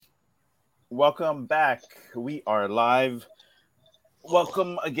Welcome back. We are live.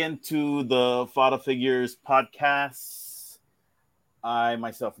 Welcome again to the Father Figures podcast. I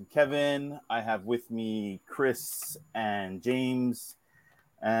myself am Kevin. I have with me Chris and James.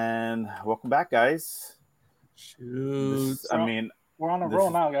 And welcome back, guys. Shoot. I mean, We're on a this roll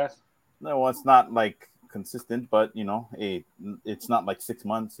is now, guys. no, it's not like consistent, but it's not like 6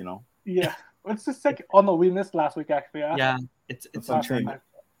 months. Yeah. It's the second. Oh no, we missed last week actually. Yeah, it's That's a what I'm trend. saying.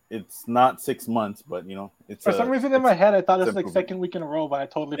 It's not 6 months, but it's For some reason in my head, I thought it was like improvement. second week in a row, but I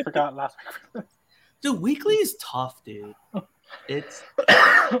totally forgot last week. Dude, weekly is tough, dude. It's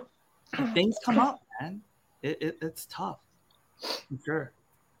things come up, man. It's tough. For sure.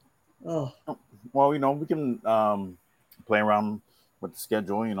 Oh, Well, we can play around with the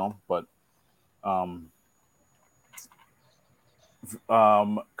schedule, but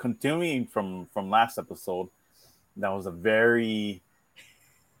continuing from last episode, that was a very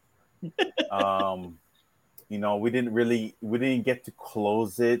we didn't get to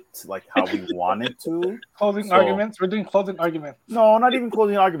close it like how we wanted to. Closing arguments. We're doing closing arguments. No, not even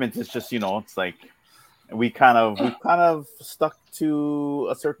closing arguments. It's just it's like we kind of stuck to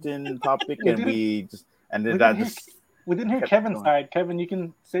a certain topic, and we didn't hear Kevin's side. Kevin, you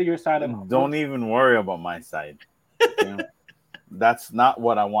can say your side. Don't even worry about my side. That's not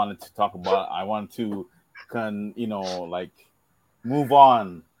what I wanted to talk about. I wanted to move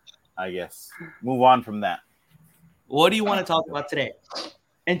on, I guess. Move on from that. what do you want to talk about today?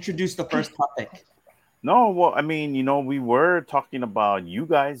 Introduce the first topic. No, well, I mean, we were talking about you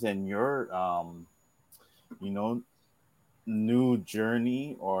guys and your new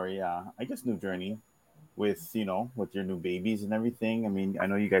journey, or I guess new journey with with your new babies and everything. I mean, I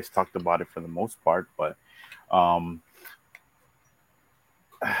know you guys talked about it for the most part, but I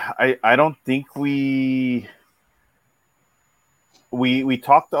don't think we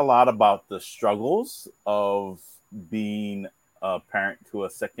talked a lot about the struggles of being a parent to a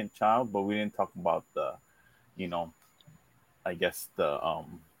second child, but we didn't talk about the I guess the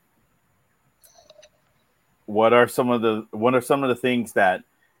what are some of the things that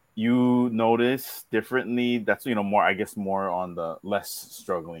you notice differently that's more, I guess, more on the less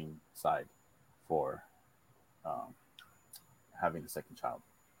struggling side for having a second child.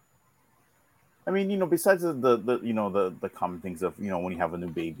 I mean, besides the common things of when you have a new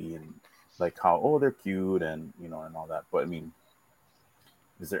baby and like how they're cute and and all that. But I mean,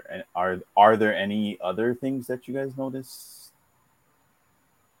 are there any other things that you guys notice?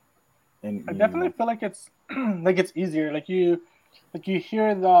 And I definitely feel like it's like it's easier. Like you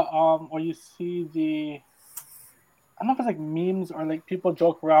hear the or you see the, I don't know if it's like memes or like people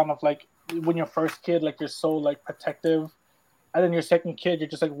joke around of like when your first kid, like you're so like protective, and then your second kid you're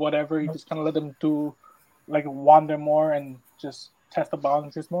just like whatever, you just kind of let them do like wander more and just test the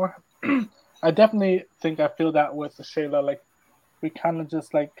boundaries more. I definitely think I feel that with Shayla. Like we kind of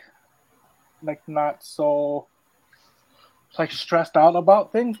just like not so like stressed out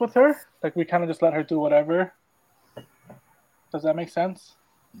about things with her. Like we kind of just let her do whatever. Does that make sense?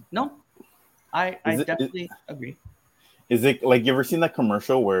 No, I definitely agree. Is it like, you ever seen that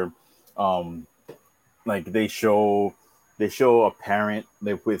commercial where like they show a parent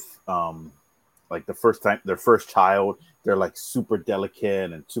with like their first child, they're like super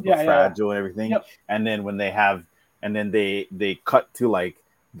delicate and super fragile and everything. Yep. And then when they cut to like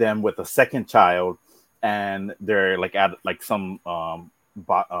them with a second child, and they're like at like some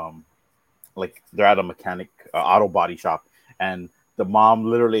like they're at a mechanic auto body shop, and the mom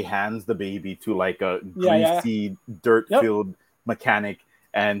literally hands the baby to like a greasy dirt filled mechanic,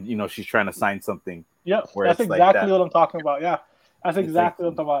 and she's trying to sign something. Yep, that's exactly what I'm talking about. Yeah, that's exactly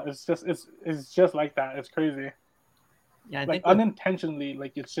what I'm talking about. It's just like that. It's crazy. Yeah, I like think unintentionally,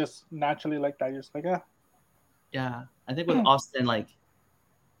 like it's just naturally like that. You're just like, yeah, I think with Austin, like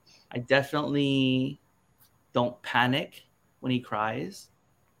I definitely don't panic when he cries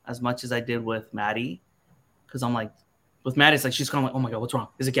as much as I did with Maddie, because I'm like, with Maddie, it's like she's kind of like, oh my god, what's wrong?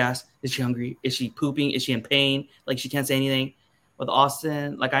 Is it gas? Is she hungry? Is she pooping? Is she in pain? Like she can't say anything. With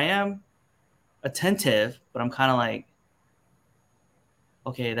Austin, like I am attentive, but I'm kind of like,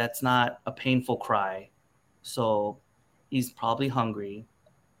 okay, that's not a painful cry, so he's probably hungry.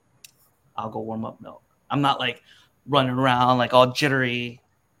 I'll go warm up milk. I'm not like running around like all jittery.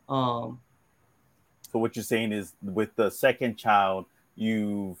 So what you're saying is, with the second child,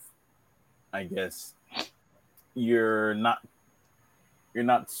 I guess you're not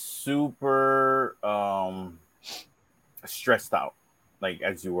super stressed out like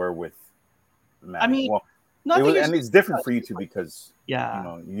as you were with Matt. I mean, and it's different for you too, because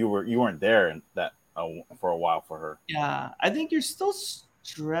you weren't there and that for a while for her. Yeah, I think you're still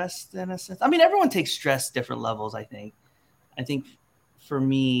stressed in a sense. I mean, everyone takes stress different levels. I think for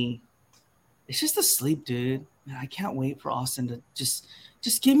me, it's just the sleep, dude. Man, I can't wait for Austin to just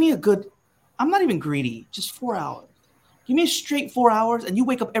give me a good. I'm not even greedy. Just 4 hours. Give me a straight 4 hours, and you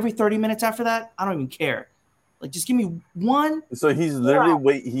wake up every 30 minutes after that. I don't even care. Like, just give me one. So he's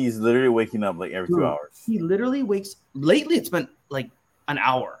literally waking up like every Dude, 2 hours. he literally wakes. Lately, it's been like an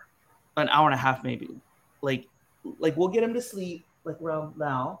hour and a half, maybe. Like we'll get him to sleep like around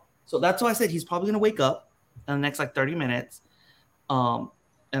now. So that's why I said he's probably gonna wake up in the next like 30 minutes. And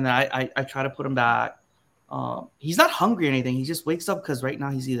then I try to put him back. He's not hungry or anything. He just wakes up because right now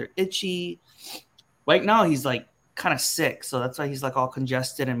he's either itchy. Right now he's like kind of sick, so that's why he's like all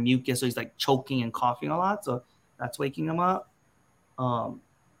congested and mucus. So he's like choking and coughing a lot. So that's waking him up.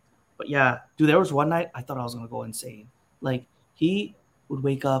 But yeah, dude, there was one night I thought I was gonna go insane. Like he would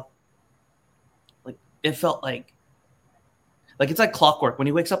wake up, like it felt like it's like clockwork. When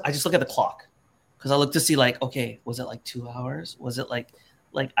he wakes up, I just look at the clock because I look to see like, okay, was it like 2 hours? Was it like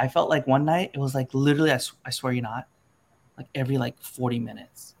I felt like one night it was like literally, I swear you not, like every like 40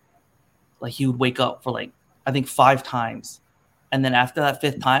 minutes, like he would wake up for like I think 5 times, and then after that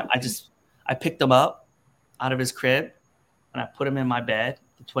 5th time, I picked him up out of his crib and I put him in my bed,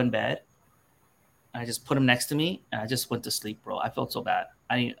 the twin bed. I just put him next to me and I just went to sleep, bro. I felt so bad.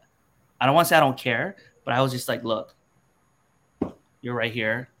 I don't want to say I don't care, but I was just like, look, you're right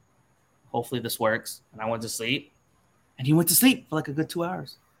here. Hopefully this works. And I went to sleep. And he went to sleep for like a good 2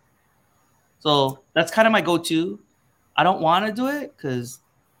 hours. So that's kind of my go-to. I don't want to do it because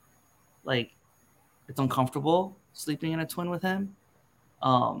like it's uncomfortable sleeping in a twin with him.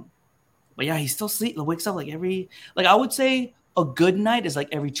 But yeah, he still wakes up like I would say a good night is like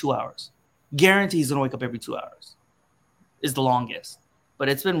every 2 hours. Guarantee he's gonna wake up every 2 hours. Is the longest. But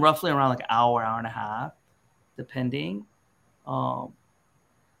it's been roughly around like an hour and a half, depending. And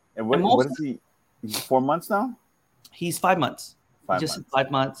what is he? He's 4 months now? He's 5 months. 5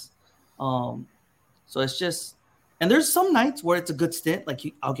 months. So it's just, and there's some nights where it's a good stint. Like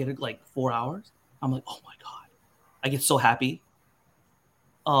I'll get it like 4 hours. I'm like, oh my God. I get so happy.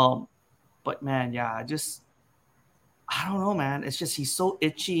 But man, yeah, I don't know, man. It's just, he's so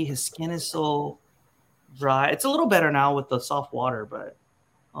itchy. His skin is so dry. It's a little better now with the soft water, but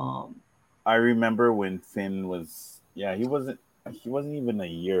I remember when Finn was, he wasn't even a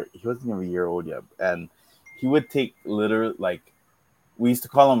year. He wasn't even a year old yet, and he would take literally like, we used to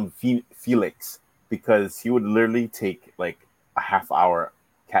call him Felix because he would literally take like a half-hour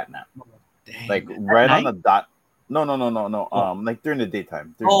cat nap, like right on the dot. No. Like during the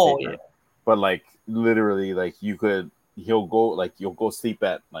daytime. Yeah. But like literally, like you'll go sleep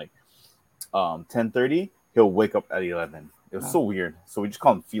at like 10:30. He'll wake up at 11. It was so weird. So we just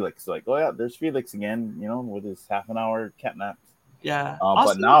call him Felix. Like, oh yeah, there's Felix again. With his half an hour cat naps. Yeah.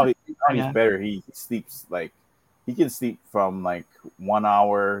 But now he's better. He sleeps like, he can sleep from like 1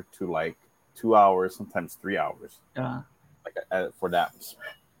 hour to like 2 hours, sometimes 3 hours. Yeah. Like for naps.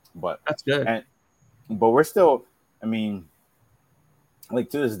 But that's good. But we're still, I mean, like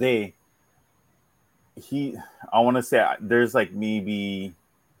to this day, I want to say there's like maybe,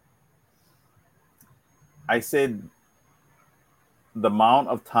 I said the amount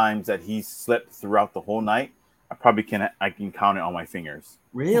of times that he slept throughout the whole night, I can count it on my fingers.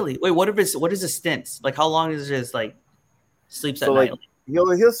 Really? Wait, what is his stints? Like how long is his like sleeps at night? Like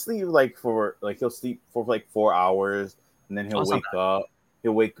he'll sleep he'll sleep for like 4 hours, and then he'll wake up.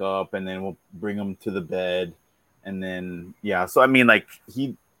 He'll wake up, and then we'll bring him to the bed, and then So I mean, like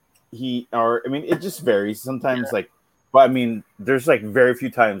it just varies sometimes. Yeah. Like, but I mean, there's like very few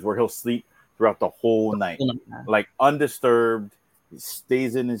times where he'll sleep throughout the whole night, like undisturbed. He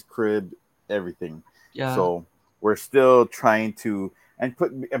stays in his crib, everything. Yeah. So we're still trying to, and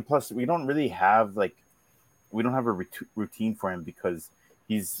plus we don't really have a routine for him because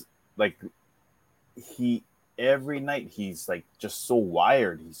he's like, every night he's like just so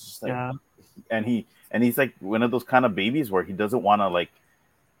wired. He's just like, and he's like one of those kind of babies where he doesn't want to, like,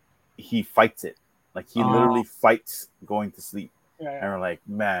 he fights it. Like he literally fights going to sleep. Yeah. And we're like,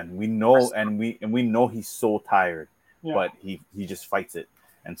 man, we know, and we know he's so tired, but he just fights it.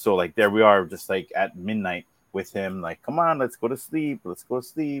 And so like there we are, just like at midnight with him, like, come on, let's go to sleep.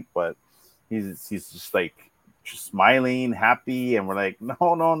 But he's just like just smiling, happy, and we're like,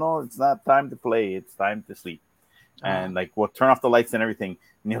 no, it's not time to play, it's time to sleep. And like we'll turn off the lights and everything,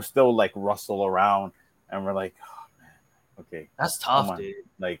 and he'll still like rustle around, and we're like, oh man, okay, that's tough, dude.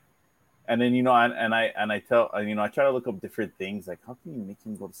 Like, and then I try to look up different things, like how can you make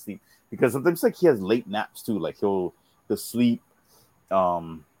him go to sleep, because sometimes like he has late naps too, like he'll sleep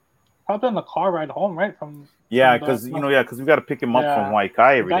probably on the car ride home, right? Yeah, because because we got to pick him up from Waikiki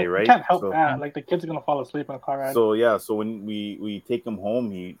every day, right? You can't help that. Like the kid's gonna fall asleep in a car ride. So when we take him home,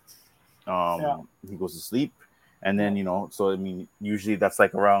 he goes to sleep, and then so I mean usually that's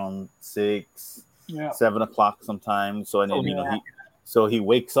like around 6, 7 o'clock sometimes. So and then he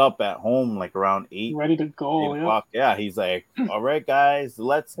wakes up at home like around 8, ready to go. 8 o'clock. Yeah, he's like, all right, guys,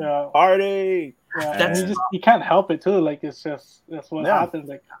 let's party. Yeah, and you can't help it too. Like that's what happens.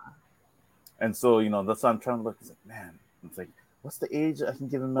 Like, and so that's why I'm trying to look. It's like, man, it's like, what's the age I can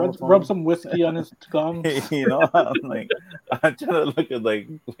give him melatonin? Rub some whiskey on his gums. I'm like, I'm trying to look at like,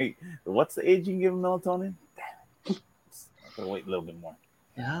 wait, what's the age you can give him melatonin? Damn, I'm gonna wait a little bit more.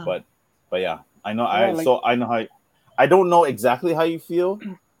 Yeah, but yeah, I know. I know how. I don't know exactly how you feel,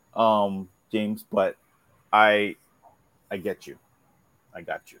 James, but I get you. I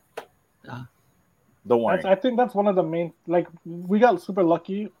got you. Yeah. Don't worry. I think that's one of the main. Like, we got super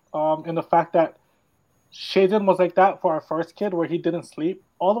lucky in the fact that Shaden was like that for our first kid, where he didn't sleep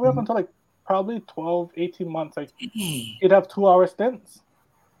all the way up until like probably 12, 18 months. Like, he'd have 2-hour stints.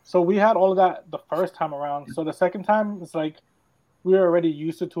 So we had all of that the first time around. So the second time, it's like we were already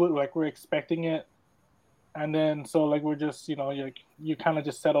used to it. Like, we're expecting it. And then, so like we're just, you kind of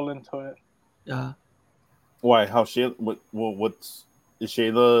just settle into it. Yeah. Why? How Shayla? What's is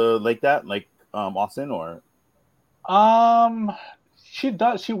Shayla like that? Like Austin or? She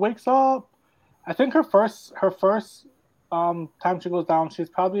does. She wakes up. I think her first time she goes down, she's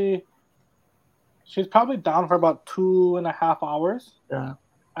probably down for about 2.5 hours. Yeah.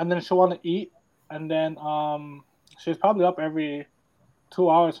 And then she'll want to eat, and then she's probably up every 2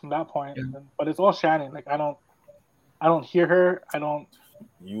 hours from that point. Yeah. But it's all Shannon. Like I don't hear her. I don't.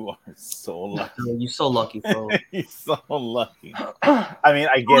 You are so lucky. You're so lucky, bro. You're so lucky. I mean,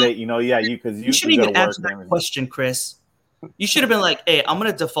 I get it. You should even answer that question, Chris. You should have been like, "Hey, I'm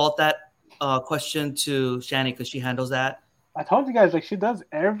gonna default that question to Shannon because she handles that." I told you guys, like she does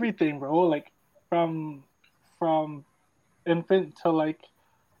everything, bro. Like from infant to like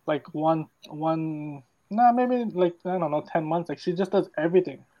one. Nah, maybe like I don't know, 10 months. Like she just does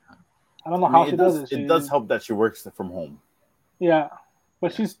everything. I don't know how she does it. It does help that she works from home. Yeah,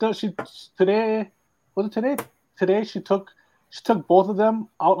 but today she took both of them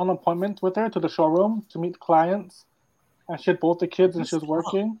out on appointments with her to the showroom to meet clients, and she had both the kids and she was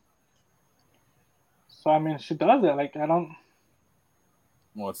working. So I mean, she does it. Like I don't.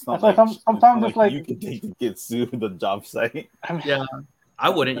 Well, it's not like sometimes it's like you can take the kids to the job site. I mean, yeah, I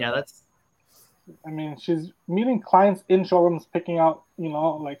wouldn't. Yeah, that's. I mean, she's meeting clients in showrooms, picking out,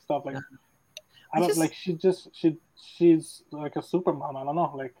 like stuff like. I don't like. She's like a super mom. I don't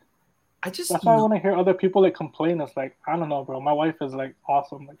know. Like, that's why when I hear other people like complain, it's like I don't know, bro. My wife is like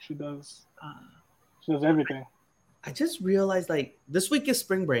awesome. Like she does everything. I just realized like this week is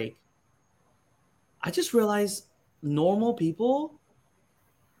spring break. I just realized normal people,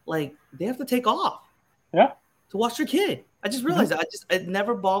 like they have to take off. Yeah. To watch their kid. I just realized that. It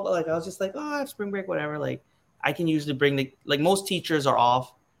never boggled. Like I was just like, oh, I have spring break, whatever. Like I can usually bring most teachers are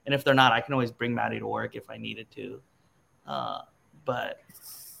off, and if they're not, I can always bring Maddie to work if I needed to. But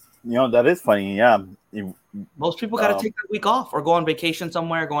that is funny. Yeah, most people got to take that week off or go on vacation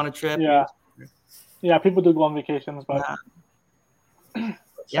somewhere, go on a trip. Yeah, people do go on vacations, but I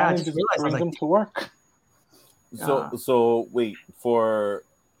just realized bring them to work. So wait for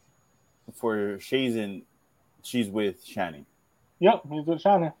Shazen. She's with Shannon. Yep, he's with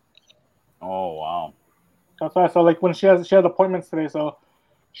Shannon. Oh wow. That's why. So like when she had appointments today, so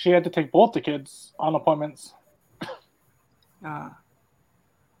she had to take both the kids on appointments. But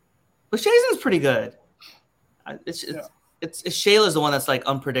Shazen's pretty good. It's Shayla's the one that's like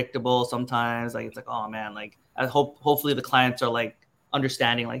unpredictable sometimes. Like it's like, oh man, like I hopefully the clients are like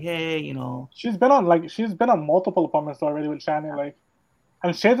understanding, like, hey, She's been on multiple appointments already with Shannon, like.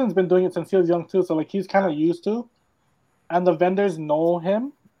 And Shaden's been doing it since he was young too, so like he's kind of used to, and the vendors know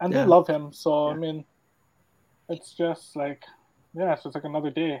him and they love him. So I mean, it's just like, it's just like another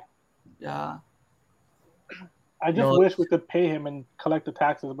day. Yeah. I just wish we could pay him and collect the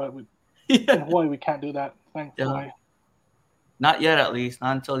taxes, but in Hawaii we can't do that. Thankfully. Yeah. Not yet, at least.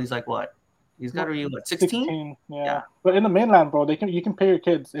 Not until he's like what? He's got to be 16. 16. Yeah. But in the mainland, bro, you can pay your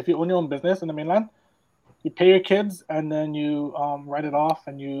kids if you own your own business in the mainland. You pay your kids, and then you write it off,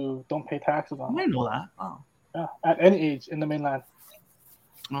 and you don't pay taxes on it. I didn't know that. Oh. Yeah, at any age in the mainland.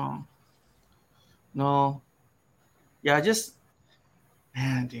 No. Yeah,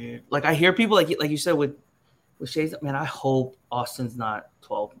 man, dude. Like I hear people like you said with Shay's. Man, I hope Austin's not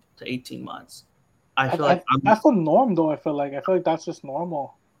 12 to 18 months. I feel like that's the norm, though. I feel like that's just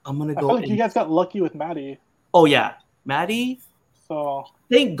normal. I'm gonna go. I feel like you guys got lucky with Maddie. Oh yeah, Maddie. So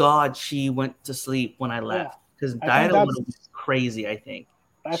thank God she went to sleep when I left. because I think Diana would have been that's crazy. I think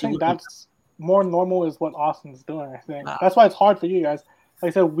I she think would have. that's more normal is what Austin's doing. I think that's why it's hard for you guys. Like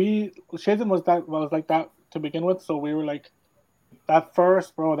I said, Shazen was like that to begin with, so we were like that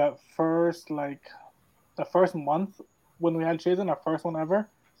first, bro. That first like the first month when we had Shazen, our first one ever.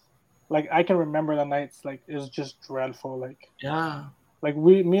 Like I can remember the nights like it was just dreadful. Yeah. Like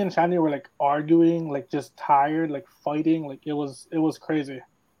me and Shani were like arguing, like just tired, like fighting. Like it was crazy.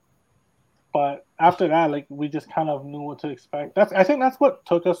 But after that, like we just kind of knew what to expect. I think that's what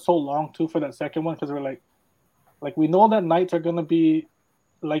took us so long too for that second one because we're like we know that nights are gonna be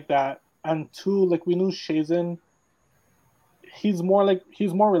like that, and two, like we knew Shazen, he's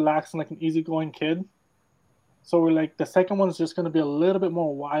more relaxed and like an easygoing kid. So we're like the second one's just gonna be a little bit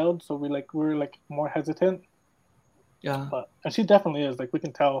more wild. So we're like more hesitant. Yeah. But and she definitely is. Like we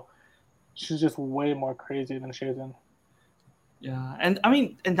can tell, she's just way more crazy than Shazen. Yeah, and I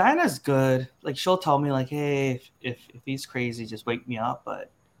mean, and Diana's good. Like she'll tell me, like, hey, if he's crazy, just wake me up.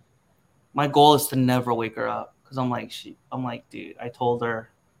 But my goal is to never wake her up because I'm like, dude, I told her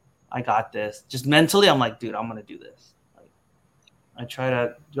I got this. Just mentally, I'm like, dude, I'm gonna do this. Like, I try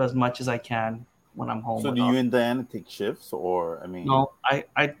to do as much as I can when I'm home So with do her. you and Diana take shifts, or I mean, No,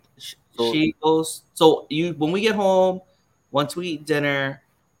 so she goes. So when we get home, once we eat dinner,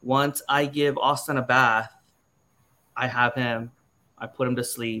 once I give Austin a bath, I have him, I put him to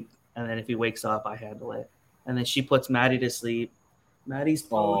sleep, and then if he wakes up, I handle it. And then she puts Maddie to sleep. Maddie's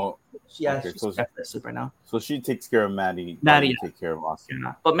probably oh, okay, she's definitely asleep right now. so she takes care of Maddie while Maddie, you take care of Austin.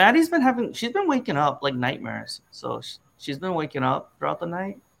 yeah. But she's been waking up like nightmares. So she's been waking up throughout the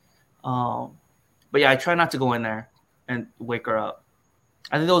night. Um, but yeah, I try not to go in there and wake her up.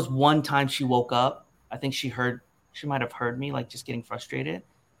 I think there was one time she woke up. I think she might have heard me like just getting frustrated,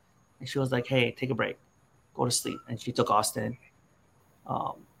 and she was like, "Hey, take a break, go to sleep." And she took Austin.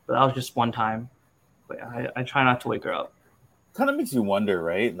 But that was just one time. But yeah, I try not to wake her up. Kind of makes you wonder,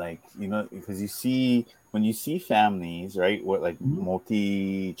 right? Like, because you see when you see families, right, what like Mhm.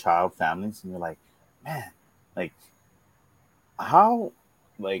 multi-child families, and you're like, man, like how,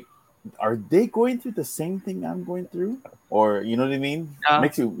 like, are they going through the same thing I'm going through, or you know what I mean? Yeah,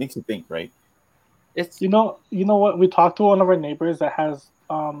 Makes you think, right? it's You know what? We talked to one of our neighbors that has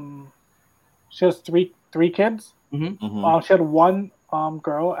she has three kids. mm-hmm. Mm-hmm. She had one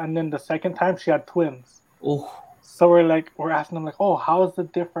girl, and then the second time she had twins. Oh So we're asking them like, oh, how is the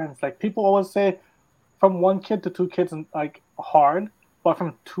difference? Like people always say, from one kid to two kids is like hard, but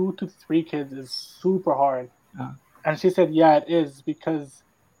from two to three kids is super hard. yeah, And she said, yeah, it is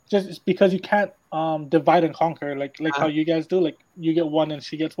just because you can't divide and conquer like how you guys do. Like you get one and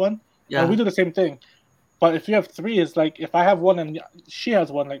she gets one, and we yeah. do the same thing. But if you have three, it's like if I have one and she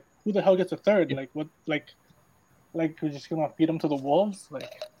has one, like who the hell gets a third? Like what? Like we're just gonna feed them to the wolves? Like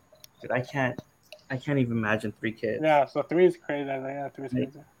Dude, I can't even imagine three kids. yeah. So three is crazy. Yeah, three is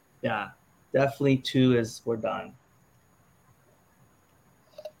Like, crazy. yeah, definitely two is we're done.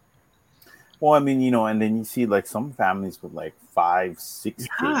 Well, I mean, and then you see like some families with like five, six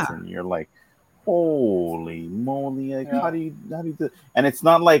Yeah, kids, and you're like, holy moly! Like, Yeah. how do you do? And it's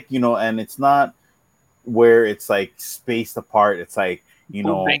not like and it's not where it's like spaced apart. It's like Boom,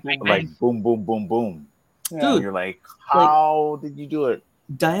 boom, boom. like boom, boom, boom, boom, Yeah. and dude. you're like, Like how did you do it?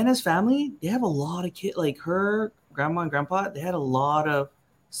 Diana's family, they have a lot of kids. Like her grandma and grandpa, they had a lot of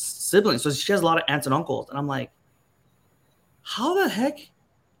siblings. So she has a lot of aunts and uncles. And I'm like, how the heck?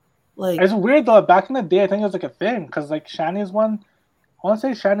 Like, It's weird though. Back in the day, I think it was like a thing because like Shani's one. I want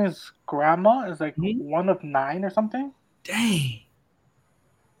to say Shani's grandma is like one of nine or something. dang.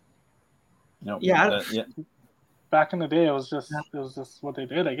 No, Yeah, yeah. Back in the day, it was just what they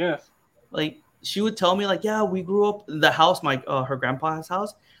did, I guess. like she would tell me, like, yeah, we grew up in the house, my her grandpa's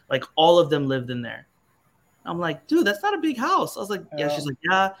house. Like all of them lived in there. I'm like, dude, that's not a big house. I was like, yeah. She's like,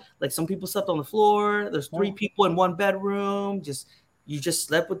 yeah. Like some people slept on the floor. There's three people in one bedroom. You just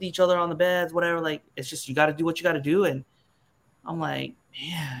slept with each other on the beds, whatever. Like it's just you got to do what you got to do. And I'm like,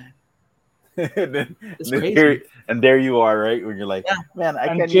 man, it's crazy. There you are, right? When you're like, Yeah. man, I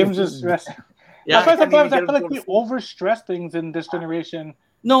And can't Jim's even. just stressing. Yeah. That's why I can't even sometimes I get him feel to like go to we sleep. overstress things in this generation.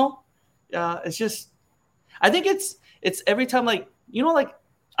 No. Yeah. It's just, I think it's every time, like, like,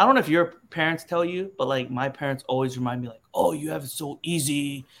 I don't know if your parents tell you, but like my parents always remind me, like, oh, you have it so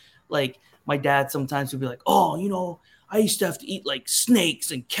easy. Like my dad sometimes would be like, oh, I used to have to eat like snakes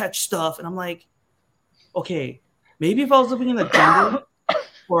and catch stuff. And I'm like, okay, maybe if I was living in the jungle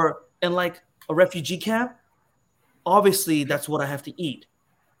or in like a refugee camp, obviously that's what I have to eat.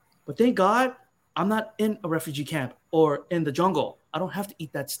 But thank God I'm not in a refugee camp or in the jungle. I don't have to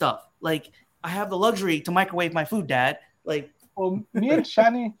eat that stuff. Like I have the luxury to microwave my food, Dad. Like, Well, me and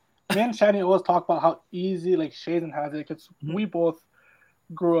Shani, me and Shani always talk about how easy like Shaden has it because we both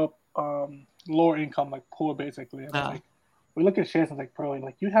grew up lower income, like poor basically. And it's like we look at Shaden like, bro,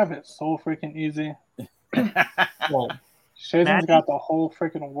 like you have it so freaking easy. Well, Shaden's got the whole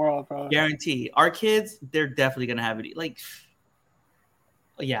freaking world, bro. Guarantee. Our kids, they're definitely gonna have it. Like,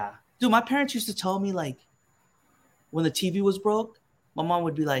 yeah, dude. My parents used to tell me like, when the TV was broke, my mom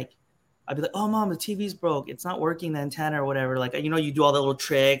would be like, I'd be like, oh, mom, the TV's broke. It's not working, the antenna or whatever. Like, you know, you do all the little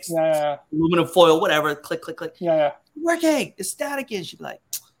tricks, aluminum foil, whatever, click, click, click. Yeah. Working. It's static. And she'd be like,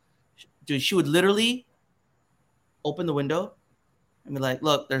 dude, she would literally open the window and be like,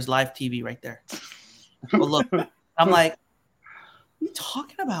 look, there's live TV right there. Oh, look. I'm like, what are you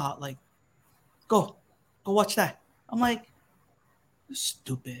talking about? Like, go watch that. I'm like, you're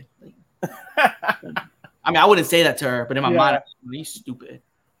stupid. Like, I mean, I wouldn't say that to her, but in my mind, I'm like, you stupid.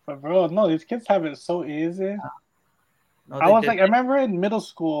 But bro, no, these kids have it so easy. No, I remember in middle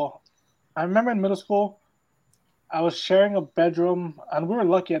school, I was sharing a bedroom, and we were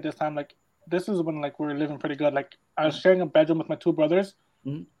lucky at this time. Like, this is when like we were living pretty good. Like, I was sharing a bedroom with my two brothers,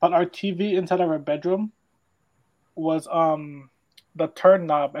 but our TV inside of our bedroom was the turn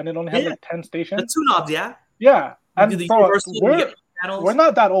knob, and it only had like 10 stations. The two knobs, yeah. Yeah, and bro, we're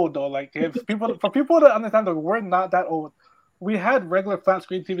not that old though. Like, for people to understand that we're not that old. We had regular flat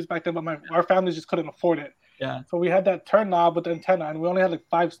screen TVs back then, but our families just couldn't afford it. Yeah. So we had that turn knob with the antenna, and we only had like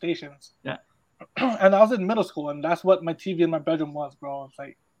 5 stations. Yeah. And I was in middle school, and that's what my TV in my bedroom was, bro. It's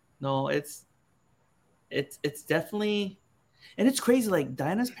like, no, it's definitely, and it's crazy. Like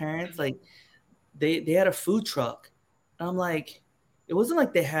Dinah's parents, like they had a food truck, and I'm like, it wasn't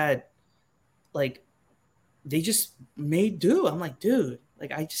like they had, like, they just made do. I'm like, dude,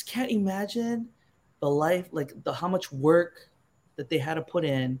 like I just can't imagine the life, like how much work that they had to put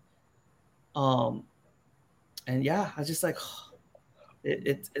in. And yeah, I was just like,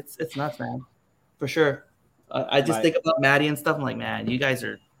 it's nuts, man, for sure. I just think about Maddie and stuff. I'm like, man, you guys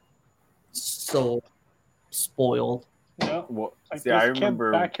are so spoiled. Yeah. Well, like this I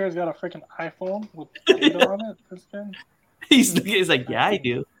remember kid back here's got a freaking iPhone with data on it. This kid. He's like, yeah, I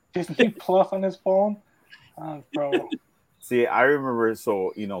do. Disney Plus on his phone, bro. See, I remember,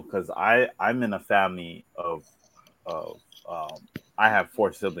 so because I'm in a family of I have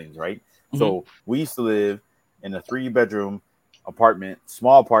 4 siblings, right? Mm-hmm. So we used to live in a 3-bedroom apartment,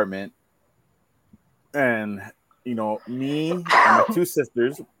 small apartment, and me and my 2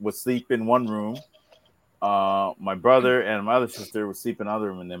 sisters would sleep in one room. My brother and my other sister would sleep in another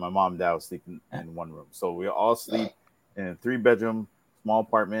room, and then my mom and dad would sleep in one room. So we all sleep in a 3-bedroom small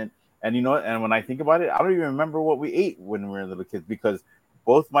apartment. And and when I think about it, I don't even remember what we ate when we were little kids because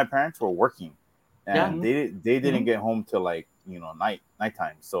both my parents were working, and they didn't get home till like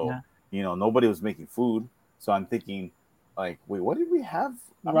nighttime. So nobody was making food. So I'm thinking, like, wait, what did we have?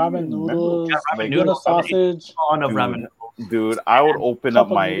 Ramen noodles, noodle sausage. Dude, I would open up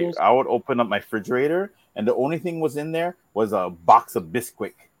my refrigerator, and the only thing was in there was a box of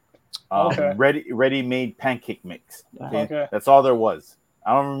Bisquick, ready-made pancake mix. Okay? That's all there was.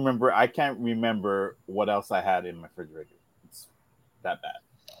 I can't remember what else I had in my refrigerator. It's that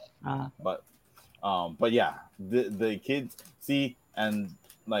bad. But yeah, the kids see, and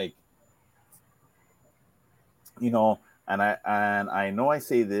like, and I know I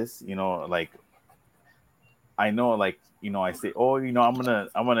say this, like, I know, like, I say, oh, I'm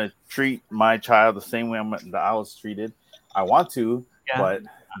gonna treat my child the same way that I was treated. I want to, but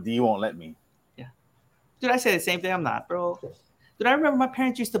D won't let me. Yeah, dude, I say the same thing. I'm not, bro. Dude, I remember my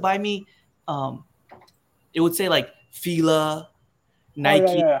parents used to buy me, it would say like Fila,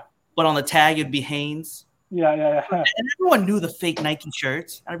 Nike, but on the tag it'd be Hanes. Yeah. And everyone knew the fake Nike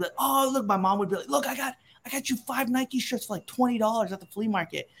shirts. And I'd be like, oh, look, my mom would be like, look, I got you 5 Nike shirts for like $20 at the flea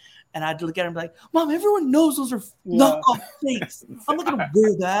market. And I'd look at her and be like, Mom, everyone knows those are knockoff fakes. I'm not gonna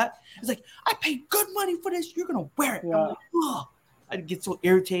wear that. It's like, I paid good money for this. You're gonna wear it. I'm like, oh. I'd get so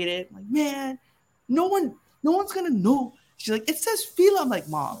irritated. I'm like, man, no one's gonna know. She's like, it says Fila. I'm like,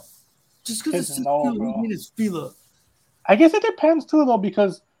 Mom, just because it says Fila doesn't mean it's Fila. I guess it depends too, though,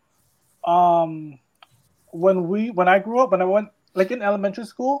 because when I grew up, when I went like in elementary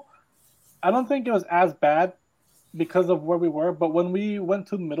school, I don't think it was as bad because of where we were. But when we went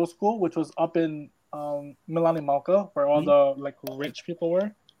to middle school, which was up in Milani Malka, where all the like rich people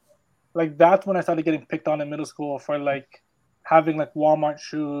were, like that's when I started getting picked on in middle school for like having like Walmart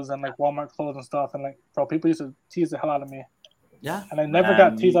shoes and like Walmart clothes and stuff, and like bro, people used to tease the hell out of me. Yeah, and I never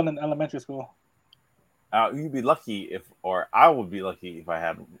got teased on in elementary school. You'd be lucky I would be lucky if I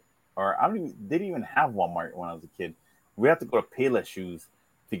had, didn't even have Walmart when I was a kid. We had to go to Payless Shoes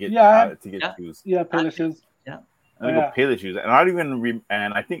to get shoes. Yeah, Payless Shoes. Yeah, I think go Payless shoes, and I don't even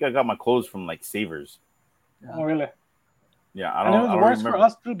and I think I got my clothes from like Savers. Oh really? Yeah, and it was worse for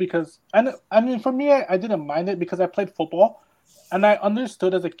us too because I mean for me I didn't mind it because I played football, and I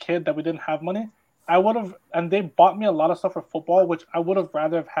understood as a kid that we didn't have money. I would have, and they bought me a lot of stuff for football, which I would have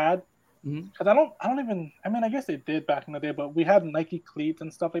rather have had. Because I don't even. I mean, I guess they did back in the day, but we had Nike cleats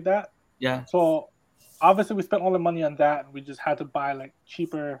and stuff like that. Yeah. So obviously we spent all the money on that, and we just had to buy like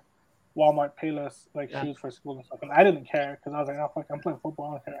cheaper Walmart Payless like shoes for school and stuff. And I didn't care because I was like, oh fuck, I'm playing football.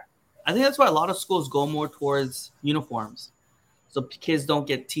 I don't care. I think that's why a lot of schools go more towards uniforms, so kids don't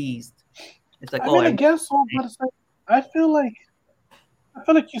get teased. It's like, I guess so, but it's like I feel like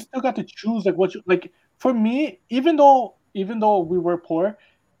you still got to choose like what you like. For me, even though we were poor,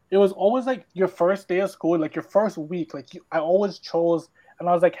 it was always like your first day of school, like your first week. Like I always chose, and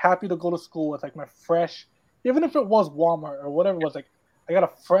I was like happy to go to school with like my fresh, even if it was Walmart or whatever it was. Like I got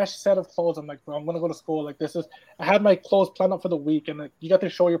a fresh set of clothes. I'm like, bro, I'm gonna go to school. Like this is, I had my clothes planned up for the week, and like you got to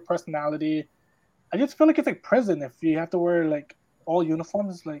show your personality. I just feel like it's like prison if you have to wear like all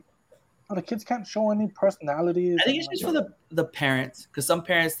uniforms. Like, oh, the kids can't show any personalities. I think it's just for the parents, because some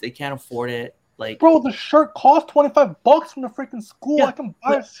parents they can't afford it. Like, bro, the shirt costs $25 from the freaking school. Yeah, I can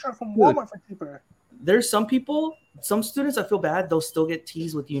buy a shirt from Walmart for cheaper. There's some people, some students, I feel bad. They'll still get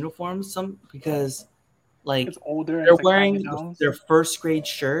teased with uniforms. Because, like, it's older. They're wearing their first grade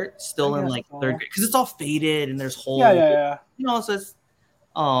shirt still in like third grade because it's all faded and there's holes. Yeah. You know, so it's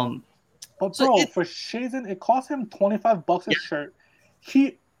But bro, for Shazen, it cost him $25 a shirt.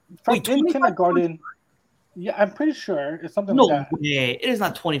 He in kindergarten. Yeah, I'm pretty sure it's something like that. No way. It is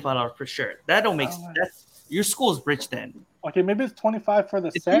not $25 per shirt. That don't make sense. Your school's rich then. Okay, maybe it's 25 for the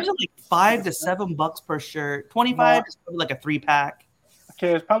it's set. It's usually like $5 to $7 per shirt. 25 is probably like a 3-pack.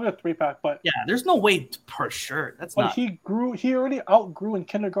 Okay, it's probably a 3-pack, but yeah, there's no way per shirt. That's not. He already outgrew in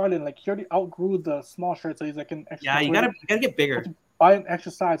kindergarten. Like he already outgrew the small shirt, so he's like an extra. Yeah, you gotta get bigger. Buy an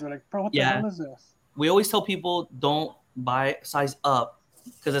extra size. We're like, bro, what the hell is this? We always tell people don't buy size up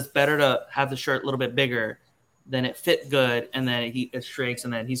because it's better to have the shirt a little bit bigger. Then it fit good, and then it shrinks,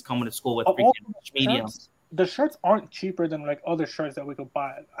 and then he's coming to school with mediums. The shirts aren't cheaper than like other shirts that we could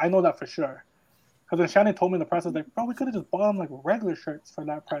buy. I know that for sure. Because when Shannon told me the price, I was like, bro, we could have just bought them like regular shirts for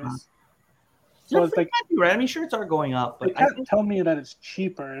that price. So it's like, right? I mean, shirts are going up, but you can't tell me that it's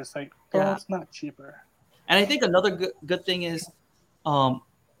cheaper. It's like, bro, it's not cheaper. And I think another good thing is, well,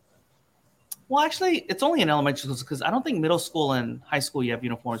 actually, it's only in elementary schools because I don't think middle school and high school you have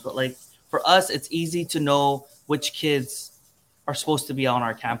uniforms, but like. For us, it's easy to know which kids are supposed to be on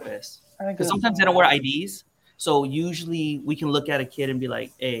our campus. Because sometimes they don't wear IDs. So usually we can look at a kid and be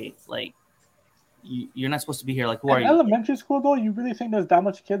like, hey, like, you're not supposed to be here. Like, who are you? Elementary school, though, you really think there's that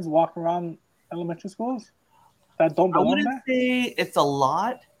much kids walking around elementary schools that don't belong there? I wouldn't say it's a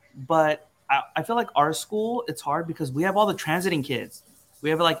lot, but I feel like our school, it's hard because we have all the transiting kids. We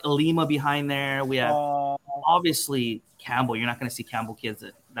have like Alima behind there. We have obviously Campbell. You're not going to see Campbell kids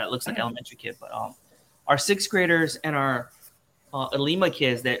that looks like elementary kid, but our 6th graders and our Alima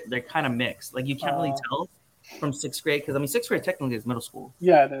kids, they're kind of mixed. Like you can't really tell from 6th grade because I mean 6th grade technically is middle school.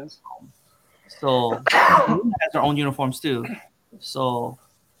 Yeah, it is. So Alima has their own uniforms too. So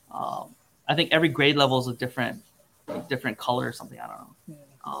I think every grade level is a different color or something. I don't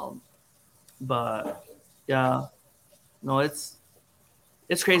know. But yeah, no, it's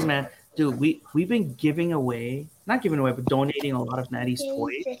crazy, man. Dude, we've been not giving away, but donating a lot of Maddie's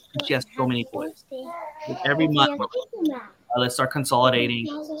toys. She has so many toys. Like every month, let's start consolidating,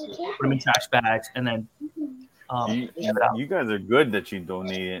 put them in trash bags, and then you guys are good that you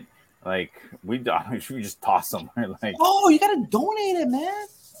donated. Like we just toss them. Like, oh, you gotta donate it, man.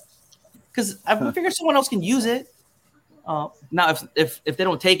 Because I figure someone else can use it. Now, if they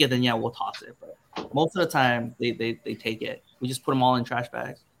don't take it, then yeah, we'll toss it. But most of the time, they take it. We just put them all in trash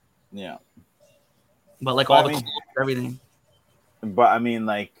bags. Yeah, but like all the everything. But I mean,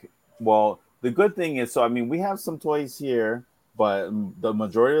 like, well, the good thing is, so I mean, we have some toys here, but the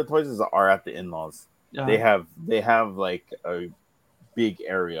majority of the toys are at the in-laws. They have like a big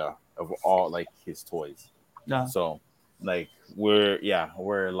area of all like his toys. Yeah. So, like, we're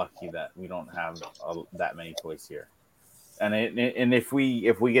lucky that we don't have that many toys here. And if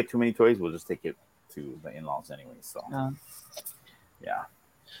we get too many toys, we'll just take it to the in-laws anyway. So, yeah.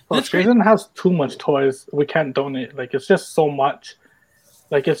 Well, Jason has too much toys. We can't donate. Like it's just so much.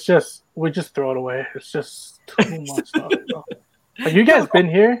 Like it's just we just throw it away. It's just too much stuff. Like you guys been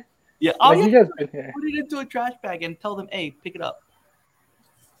here? Yeah, you guys been here. Put it into a trash bag and tell them, "Hey, pick it up."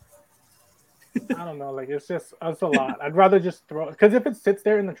 I don't know. Like it's a lot. I'd rather just throw it because if it sits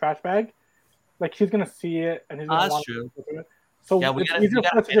there in the trash bag, like he's gonna see it and he's gonna want to do it. So yeah, it's easier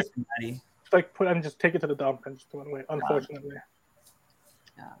for us to just like put and just take it to the dump and just throw it away. Unfortunately.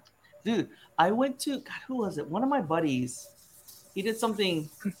 Yeah, dude, I went to God. Who was it? One of my buddies. He did something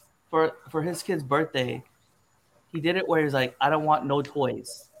for his kid's birthday. He did it where he's like, I don't want no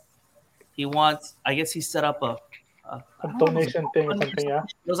toys. He wants. I guess he set up a A I don't know, donation thing or something, yeah.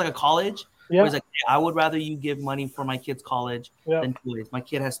 It was like a college. Where Yeah. he's like, hey, I would rather you give money for my kid's college Yeah. than toys. My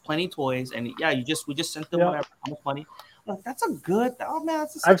kid has plenty of toys, and yeah, we just sent them Yeah. whatever, how much money. Like, that's a good. Oh man,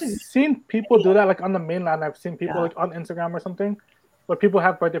 that's I've such a seen people do that like on the mainland. I've seen people Yeah. like on Instagram or something where people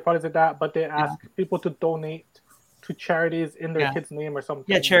have birthday parties like that, but they ask people to donate to charities in their Yeah. kid's name or something.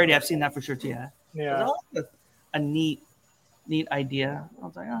 yeah charity. I've seen that for sure too. Yeah, Yeah. That's a neat idea. I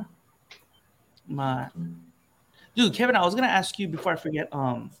was like, my dude, Kevin, I was gonna ask you before I forget.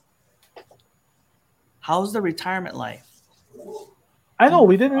 How's the retirement life? I know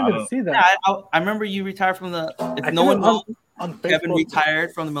we didn't even see that. Yeah, I remember you retired from the. If I no see one it knows, on Kevin Facebook.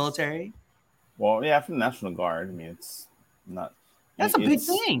 retired from the military. Well, yeah, from the National Guard. I mean, it's not. That's a big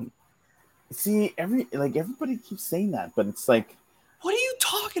thing. See, everybody keeps saying that, but it's like, what are you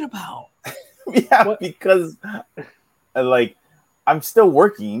talking about? yeah, because like I'm still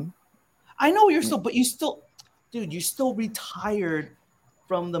working. I know you're still, but you still, dude, you still retired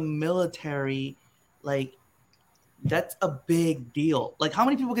from the military. Like, that's a big deal. Like, how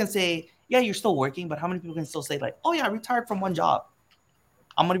many people can say, yeah, you're still working, but how many people can still say, like, oh yeah, I retired from one job.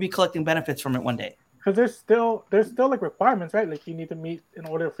 I'm gonna be collecting benefits from it one day. Because there's still like requirements, right? Like you need to meet in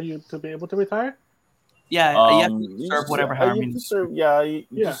order for you to be able to retire. Yeah, you have to serve whatever. You have to serve. Yeah, you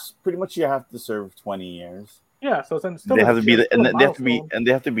just pretty much you have to serve 20 years. Yeah, so it's still they have like, to be,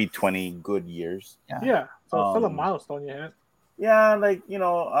 they have to be 20 good years. Yeah, so it's still a milestone you hit. Yeah, like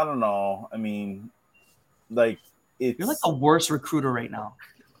I don't know. I mean, like you're like the worst recruiter right now.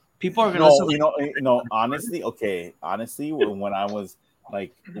 People are gonna listen. Honestly, okay. Honestly, when I was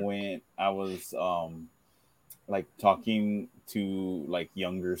like talking to like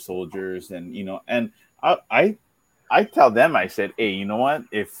younger soldiers and I tell them, I said, hey, you know what?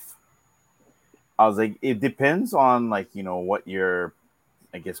 If I was like, it depends on like, what your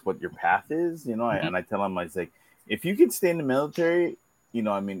path is, and I tell them, I was like, if you could stay in the military,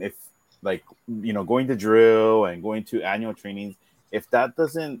 I mean, if like, going to drill and going to annual trainings, if that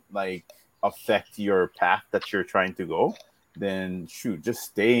doesn't like affect your path that you're trying to go, then shoot, just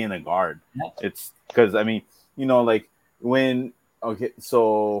stay in a guard. It's because, I mean, like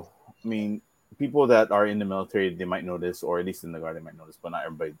so, I mean, people that are in the military, they might know this, or at least in the guard, they might know this, but not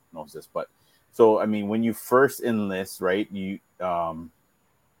everybody knows this. But so, I mean, when you first enlist, right, you,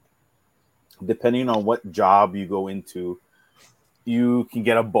 depending on what job you go into, you can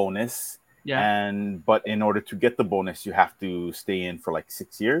get a bonus. Yeah. But in order to get the bonus, you have to stay in for like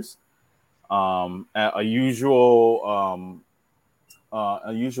 6 years. A usual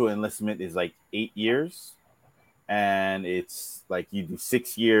enlistment is like 8 years, and it's like you do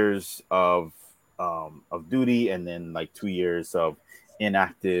 6 years of duty, and then like 2 years of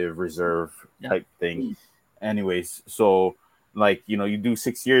inactive reserve type thing. Anyways, so like you do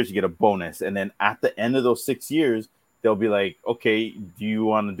 6 years, you get a bonus, and then at the end of those 6 years, they'll be like, okay, do you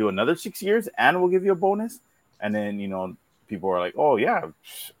want to do another 6 years, and we'll give you a bonus? And then people are like, oh yeah,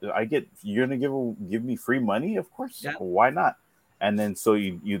 you're gonna give me free money, of course, why not? And then so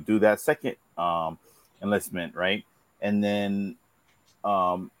you do that second enlistment, right? And then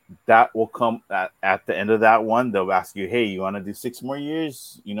that will come at the end of that one. They'll ask you, hey, you want to do 6 more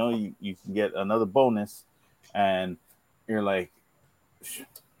years? You can get another bonus, and you're like,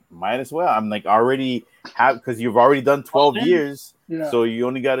 might as well. I'm like, already have, because you've already done 12 years, so you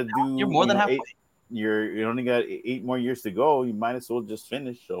only got to do. You're more than halfway. You only got 8 more years to go. You might as well just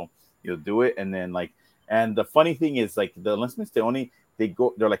finish. So you'll do it, and then like, and the funny thing is, like, the enlistments, they're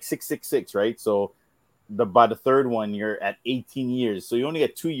like 666, right? So by the third one, you're at 18 years, so you only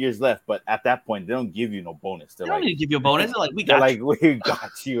got 2 years left. But at that point, they don't give you no bonus. They don't need to give you a bonus. They're like, we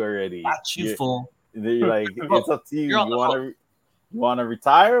got you already. Got you, fool. You're like, it's up to you. You want to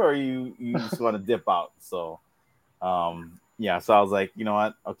retire, or you just want to dip out? So, yeah. So I was like, you know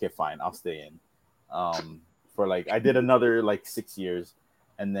what? Okay, fine. I'll stay in. For like, I did another like 6 years,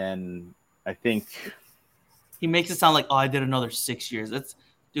 and then I think he makes it sound like, oh, I did another 6 years. That's,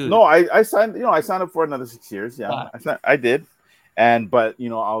 dude. No, I signed. I signed up for another 6 years. Yeah, I did, but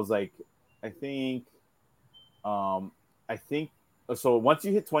I was like, I think so. Once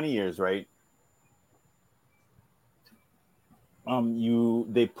you hit 20 years, right?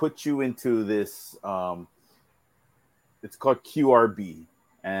 They put you into this. It's called QRB,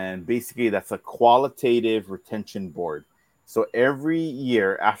 and basically that's a qualitative retention board. So every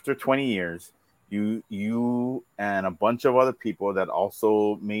year after 20 years, you and a bunch of other people that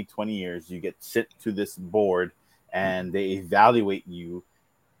also made 20 years, you get sent to this board, and they evaluate you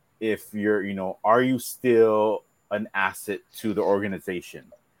if you're, are you still an asset to the organization?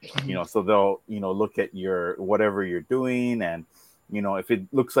 So they'll, look at your whatever you're doing, and if it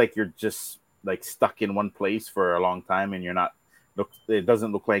looks like you're just like stuck in one place for a long time, and you're not it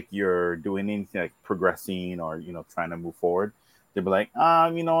doesn't look like you're doing anything like progressing or trying to move forward, they'll be like,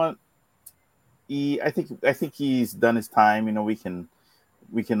 you know what, I think he's done his time. We can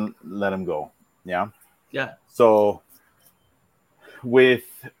let him go. Yeah. Yeah. So with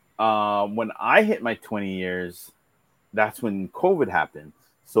when I hit my 20 years, that's when COVID happened.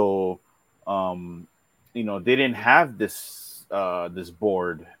 So they didn't have this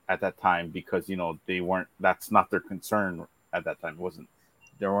board at that time, because they weren't that's not their concern at that time. It wasn't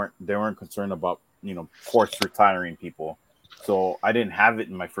they weren't concerned about forced retiring people. So I didn't have it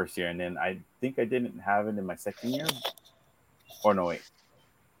in my first year, and then I think I didn't have it in my second year. Or no, wait.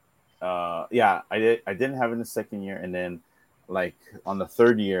 Yeah, I didn't have it in the second year, and then like on the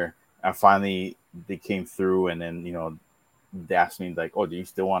third year, I finally they came through, and then they asked me like, "Oh, do you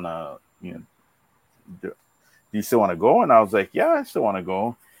still want to do, do you still want to go?" And I was like, "Yeah, I still want to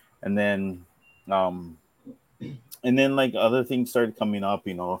go." And then um like other things started coming up.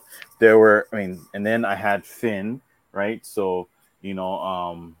 There were, and then I had Finn, right? So you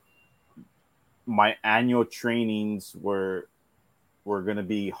know my annual trainings were gonna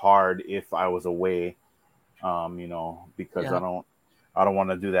be hard if I was away, because Yeah. I don't want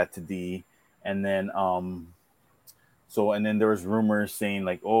to do that to D. And then there was rumors saying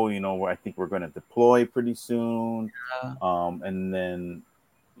like, oh, I think we're gonna deploy pretty soon. Yeah. And then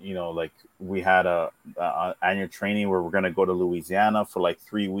like we had a annual training where we're gonna go to Louisiana for like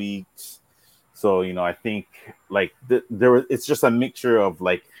 3 weeks. So I think like there was it's just a mixture of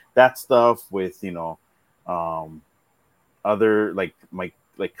like that stuff with um other like my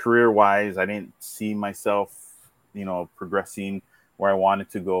like career wise, I didn't see myself progressing where I wanted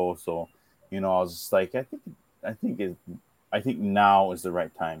to go. So I was just like, I think it I think now is the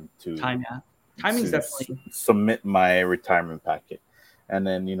right time Time. Yeah. Timing's definitely. submit my retirement packet. And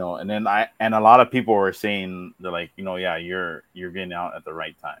then and a lot of people were saying, they're like, yeah, you're getting out at the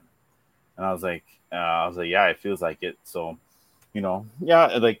right time. And I was like, yeah, it feels like it. So yeah,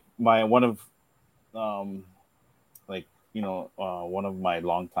 like my one of like one of my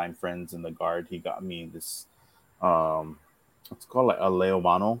longtime friends in the guard, he got me this it's called like a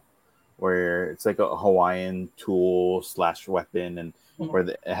leomano, where it's like a Hawaiian tool slash weapon, and where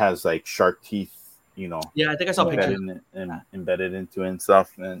it has like shark teeth, Yeah, I think I saw pictures. embedded into it and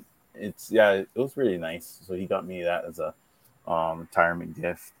stuff. And it was really nice. So he got me that as a retirement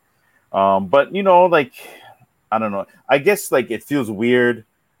gift. But like, I don't know. I guess like it feels weird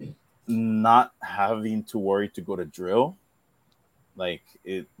not having to worry to go to drill. Like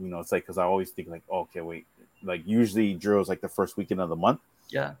it's like, because I always think like, oh, okay, wait, like usually drill is like the first weekend of the month.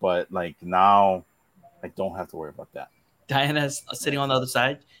 Yeah. But like now, I don't have to worry about that. Diana's sitting on the other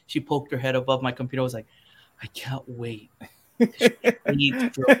side. She poked her head above my computer. Was like, I can't wait. How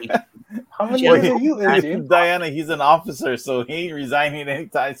many years are you in, James? Diana, he's an officer, so he ain't resigning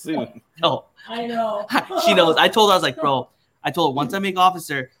anytime soon. No, I know. She knows. I told her, I was like, bro, I told her once I make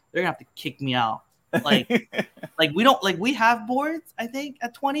officer, they're gonna have to kick me out. Like we don't, like, we have boards, I think,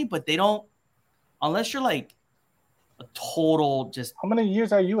 at 20, but they don't, unless you're like a total just. How many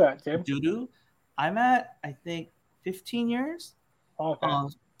years are you at, James? Doo-doo. I'm at, I think, 15 years. Okay.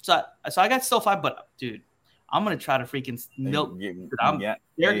 So I got still 5, but dude, I'm gonna try to freaking milk. Get I'm, that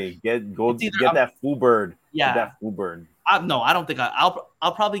full bird. Yeah, get that full bird. No, I don't think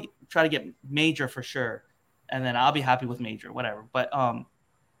I'll probably try to get major for sure, and then I'll be happy with major, whatever. But yeah,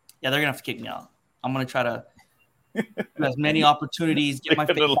 they're gonna have to kick me out. I'm gonna try to as many opportunities, get my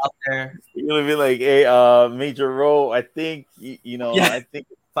face out there. You're gonna be like, hey, Major Rowe, I think I think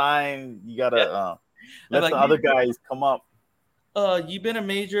it's time you gotta let the other guys come up. You've been a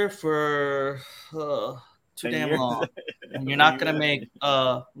major for too damn years. long, and you're not gonna make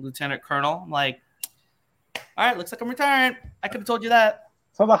lieutenant colonel. I'm like, all right, looks like I'm retiring. I could have told you that.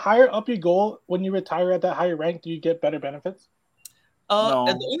 So the higher up you go, when you retire at that higher rank, do you get better benefits? No,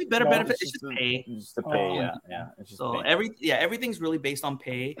 the only better benefit is just pay. Just the pay, yeah. It's just so pay. Everything's really based on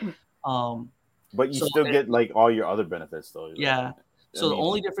pay. But you still get like all your other benefits though. Yeah. So the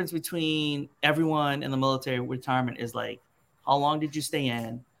only difference between everyone in the military retirement is like, how long did you stay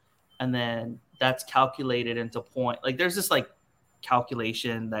in, and then that's calculated into point. Like there's this like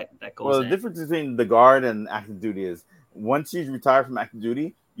calculation that goes. Well, the difference between the guard and active duty is once you retire from active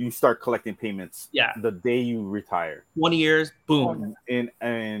duty, you start collecting payments. Yeah. The day you retire. 20 years, boom. In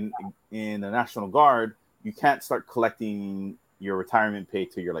in the National Guard, you can't start collecting your retirement pay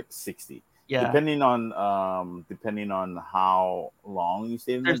till you're like 60. Yeah. Depending on how long you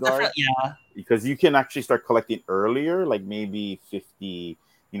stay in the Guard. Yeah. Because you can actually start collecting earlier, like maybe 50,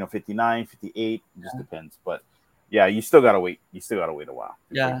 59, 58, just depends. But yeah, you still gotta wait. You still gotta wait a while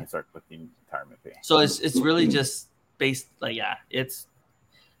before you can start collecting retirement pay. So it's really just based like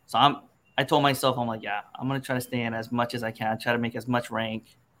I told myself, I'm like, I'm gonna try to stay in as much as I can, try to make as much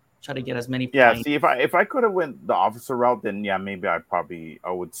rank, try to get as many points. See, if I could have went the officer route, then maybe I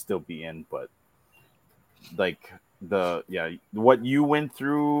would still be in, but like what you went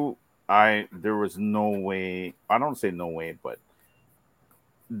through, there was no way. I don't say no way, but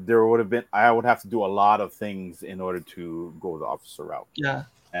there would have been. I would have to do a lot of things in order to go the officer route. Yeah,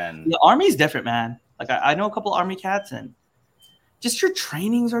 and the Army is different, man. Like I know a couple Army cats, and just your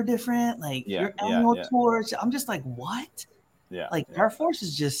trainings are different. Like your annual tours. I'm just like, what? Yeah. Like Air Force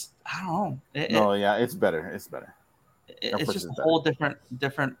is just, I don't know. It's better. It's better. It's just a whole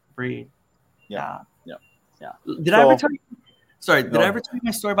different breed. Yeah. Did I ever tell you? Sorry, did I ever tell you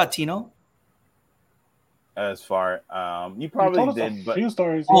my story about Tino? As far, you probably did, but few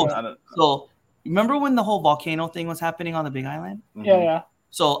stories. So remember when the whole volcano thing was happening on the Big Island? Mm-hmm. Yeah.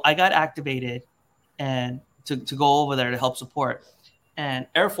 So I got activated and to go over there to help support. And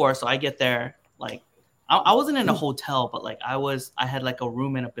Air Force, so I get there, like I wasn't in a hotel, but like I had like a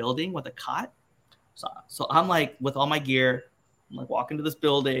room in a building with a cot. So I'm like with all my gear, I'm like walking to this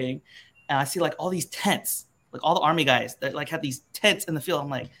building, and I see like all these tents, like all the Army guys that like have these tents in the field. I'm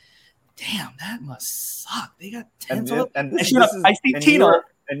like, damn, that must suck. They got tents. I see Tino.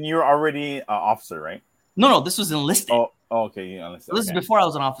 And you're already an officer, right? No, this was enlisted. Oh okay. Yeah, so this is before I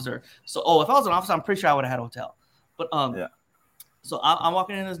was an officer. So if I was an officer, I'm pretty sure I would have had a hotel. But so I'm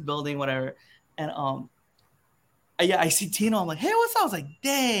walking in this building, whatever, and I see Tino. I'm like, hey, what's up? I was like,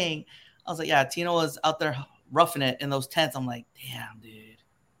 dang. I was like, yeah, Tino was out there roughing it in those tents. I'm like, damn, dude.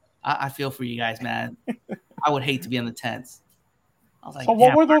 I feel for you guys, man. I would hate to be in the tents. I was like, so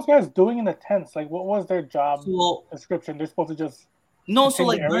what were those guys doing in the tents? Like, what was their job description? They're supposed to just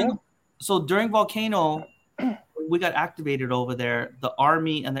during Volcano, we got activated over there. The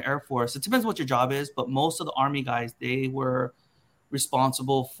Army and the Air Force. It depends what your job is, but most of the Army guys, they were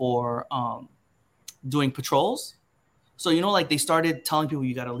responsible for doing patrols. So like they started telling people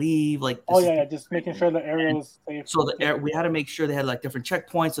you got to leave. Like just making sure the area was safe. So we had to make sure they had like different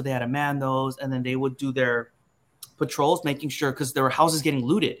checkpoints, so they had to man those, and then they would do their patrols, making sure because there were houses getting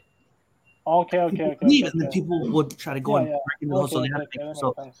looted. Okay. And then people would try to go and break into those, so they had to make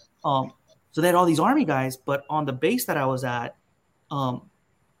so they had all these Army guys, but on the base that I was at,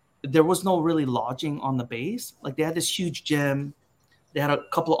 there was no really lodging on the base. Like they had this huge gym. They had a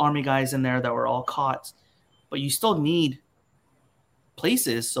couple of Army guys in there that were all cots, but you still need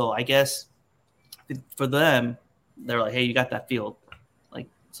places. So I guess for them, they're like, hey, you got that field. Like,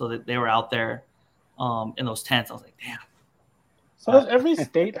 so that they were out there in those tents. I was like, damn. So does every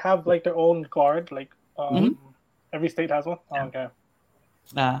state have like their own guard? Like every state has one? Oh, okay.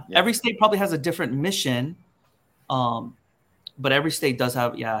 Every state probably has a different mission. But every state does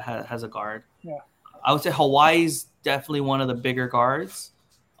have, has a guard. Yeah. I would say Hawaii's definitely one of the bigger guards.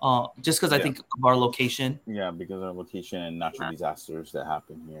 Just because I think of our location. Yeah, because of our location and natural disasters that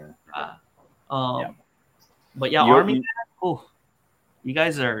happen here. But Army, you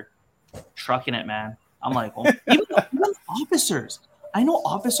guys are trucking it, man. I'm like, even officers. I know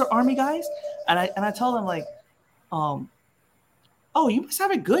officer Army guys, and I tell them like, you must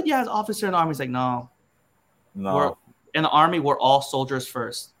have it good, as officer in the Army. He's like, no. We're, in the Army, we're all soldiers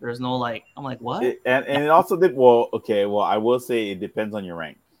first. There's no like, I'm like, what? And it also did I will say it depends on your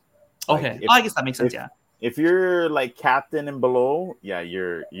rank. Okay, I guess that makes sense. If you're like captain and below,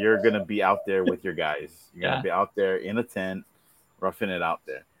 you're gonna be out there with your guys. You're gonna be out there in a tent, roughing it out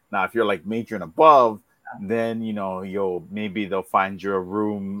there. Now, if you're like major and above, then maybe they'll find you a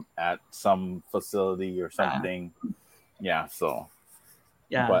room at some facility or something. So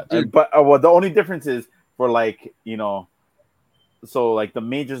but the only difference is for like so like the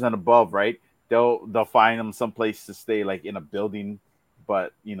majors and above, right? They'll find them someplace to stay, like in a building.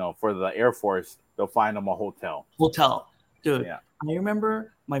 But for the Air Force, they'll find them a hotel. Dude. Yeah. I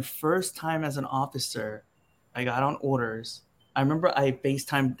remember my first time as an officer. I got on orders. I remember I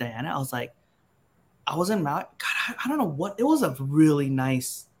FaceTimed Diana. I was like, I was in Maui. God, I don't know what. It was a really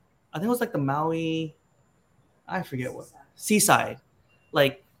nice. I think it was like the Maui. I forget what. Seaside.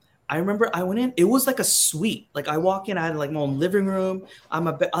 Like, I remember I went in. It was like a suite. Like I walk in. I had like my own living room. I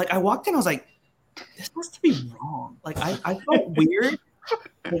walked in. I was like, this must be wrong. Like I felt weird.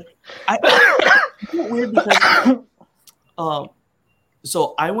 I felt weird because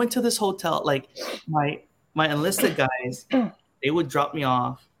So I went to this hotel. Like my enlisted guys, they would drop me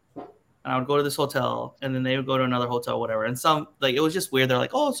off, and I would go to this hotel, and then they would go to another hotel, whatever. And some like it was just weird. They're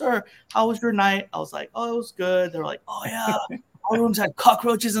like, "Oh, sir, how was your night?" I was like, "Oh, it was good." They're like, "Oh yeah, our rooms had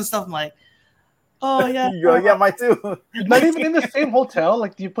cockroaches and stuff." I'm like, "Oh yeah." You go, yeah, mine too. Not even in the same hotel.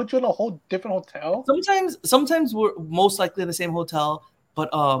 Like, do you put you in a whole different hotel? Sometimes we're most likely in the same hotel, but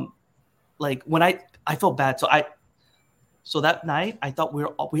like when I felt bad, so that night I thought we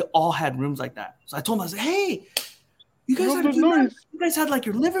all had rooms like that. So I told them, I was like, "Hey, you guys had a good night. You guys had like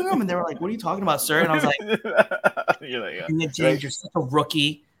your living room," and they were like, "What are you talking about, sir?" And I was like, You're like, James, you're such a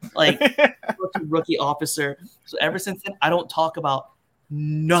rookie, like rookie officer. So ever since then, I don't talk about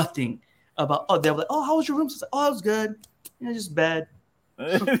nothing about. Oh, they were like, "Oh, how was your room?" So I was like, "Oh, it was good. Yeah, just bed."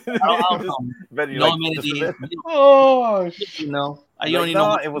 I don't know. No amenities. Oh, You know, you like, don't even no,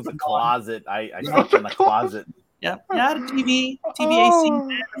 know. it was a closet. I slept in a closet. Yeah, I had a TV, AC.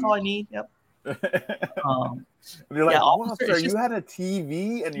 That's all I need. Yep. And you're like, Yeah, wow, officer, sir, it's just- you had a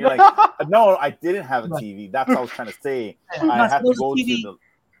TV? And you're like, no, I didn't have a TV. That's what I was trying to say. I had to go to the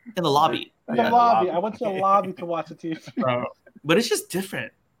in the lobby. in the lobby. I went to the lobby to watch the TV. But it's just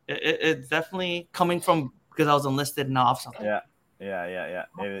different. It's definitely coming from because I was enlisted and off something. Yeah.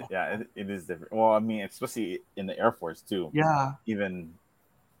 It is different. Well, I mean, especially in the Air Force too. Yeah. Even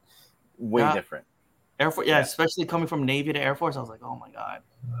way different. Air Force, yeah, especially coming from Navy to Air Force, I was like, oh my god,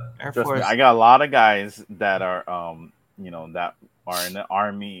 Air Trust Force. me, I got a lot of guys that are, that are in the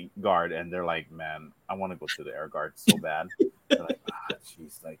Army Guard, and they're like, man, I want to go to the Air Guard so bad. They're like,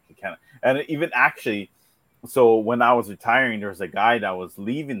 jeez, like you can't. And even actually, so when I was retiring, there was a guy that was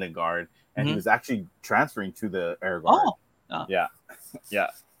leaving the Guard, and he was actually transferring to the Air Guard. Oh, yeah.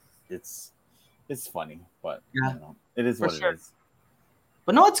 It's funny, but it is what it is.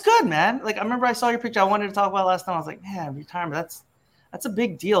 But no, it's good, man. Like I remember I saw your picture. I wanted to talk about it last time. I was like, man, retirement. That's a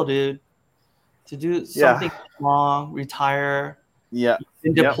big deal, dude. To do something long, retire. Yeah.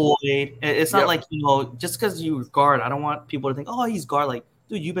 Been deployed. It's not like, just because you guard. I don't want people to think, oh, he's guard. Like,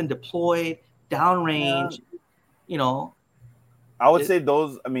 dude, you've been deployed, downrange. I would say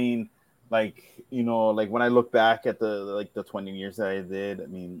those. I mean, like like when I look back at the 20 years that I did. I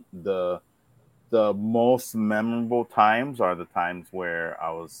mean, the most memorable times are the times where I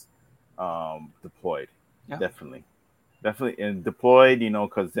was deployed. Yeah. Definitely, and deployed.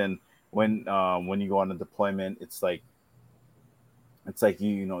 Because then when you go on a deployment, it's like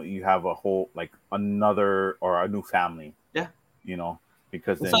you have a whole like another or a new family. Yeah.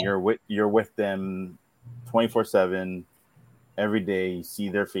 Because then you're with them 24/7 every day. You see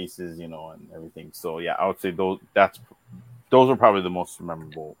their faces, and everything. So yeah, I would say those are probably the most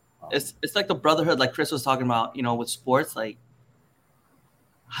memorable. It's like the brotherhood, like Chris was talking about, with sports. Like,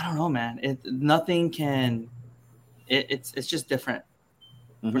 I don't know, man. Nothing can. It's just different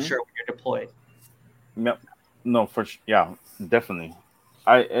for sure when you're deployed. Yep. No, yeah, definitely.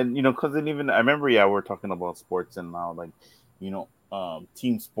 Because then even I remember, we're talking about sports and now, like,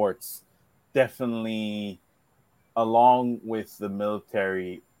 team sports definitely, along with the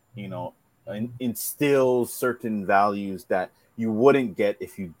military, instills certain values that you wouldn't get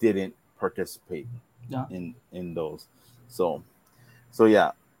if you didn't participate in those. So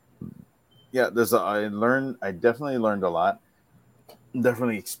yeah. I definitely learned a lot,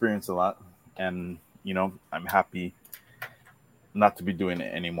 definitely experienced a lot, and I'm happy not to be doing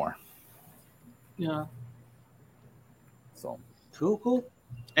it anymore. Yeah. So cool.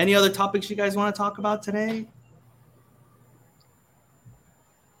 Any other topics you guys want to talk about today?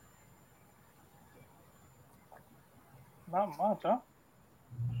 Not much, huh?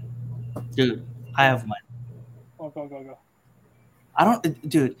 Dude, I have one. Oh, go.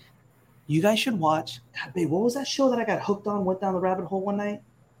 Dude, you guys should watch. God, babe, what was that show that I got hooked on, went down the rabbit hole one night?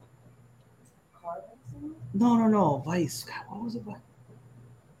 No, Vice. God, what was it?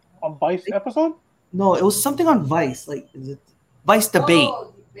 On Vice episode? No, it was something on Vice. Like, is it Vice Debate?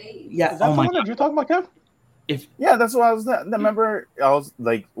 Oh, Debate. Yeah. Is that the one that you're talking about, Kev? That's what I was. Remember, I was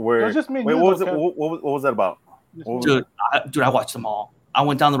like, where? It was just me. Wait, what was it? What was that about? Dude, I watched them all. I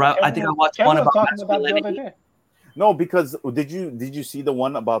went down the rabbit. I think I watched one about talking about the other day. No, because did you see the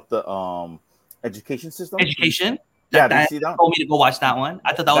one about the education system? Education? Yeah, did you see that? Told me to go watch that one.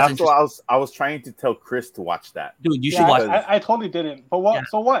 I thought that was interesting. What I was trying to tell Chris to watch that. Dude, you should watch it. I totally didn't. But what? Yeah.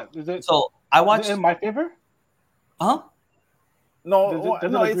 So what is it? So I watched. Is it in my favor? Huh? No,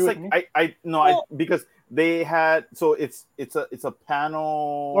 it's like because they had it's a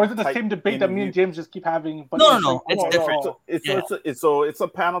panel. Or is it the same debate that me and James just keep having? But no, it's different. It's a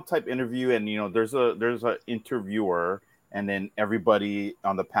panel type interview, and there's a interviewer, and then everybody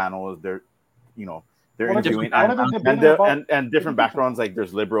on the panel is there, they're What are they, interviewing what are they debating about? and different backgrounds. Like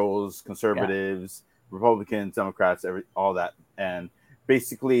there's liberals, conservatives, Republicans, Democrats, all that, and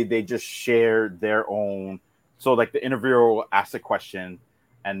basically they just share their own. So like the interviewer will ask a question,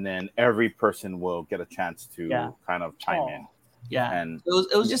 and then every person will get a chance to kind of chime in. Yeah, and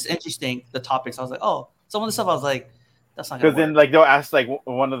it was just interesting, the topics. I was like, oh, some of the stuff I was like, that's not because gonna then work. like they'll ask, like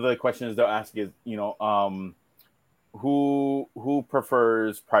one of the questions they'll ask is, who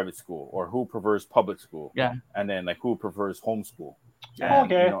prefers private school or who prefers public school, and then like who prefers homeschool.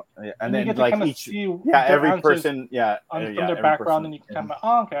 And, okay. And then you get to like kind of each see every answers person from their background, and you can kind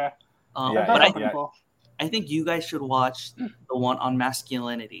of okay. But cool. I think you guys should watch the one on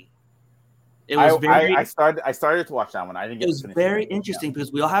masculinity. It was I started to watch that one. I didn't get. It was very interesting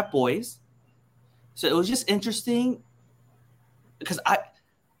because we all have boys, so it was just interesting. Because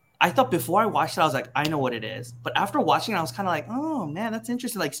I thought before I watched it, I was like, I know what it is. But after watching it, I was kind of like, oh man, that's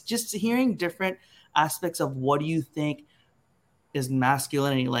interesting. Like just hearing different aspects of what do you think is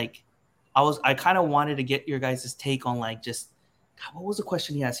masculinity. Like I kind of wanted to get your guys' take on like just what was the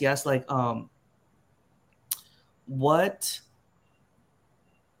question he asked? He asked like what.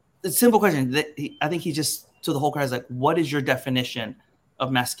 It's a simple question. I think he just to the whole crowd is like, what is your definition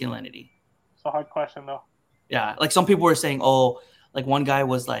of masculinity? It's a hard question though. Yeah, like some people were saying, oh, like one guy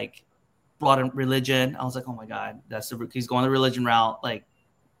was like brought in religion. I was like, oh my god, he's going the religion route. Like,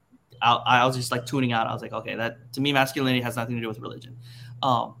 I was just like tuning out. I was like, okay, that to me, masculinity has nothing to do with religion.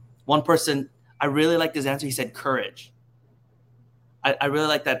 One person, I really liked his answer. He said courage. I really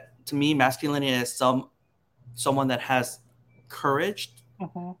like that. To me, masculinity is someone that has courage.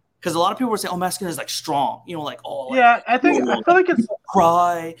 Because a lot of people were saying, "Oh, masculine is like strong," like, "Oh, like, yeah." I feel like it's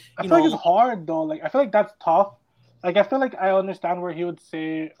cry. I feel like it's hard though. Like, I feel like that's tough. Like, I feel like I understand where he would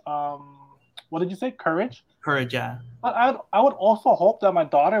say, what did you say? Courage. Courage, yeah. But I would also hope that my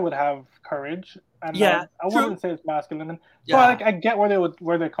daughter would have courage, and I wouldn't say it's masculine. So like, I get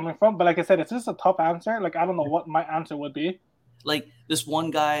where they're coming from, but like I said, it's just a tough answer. Like, I don't know what my answer would be. Like this one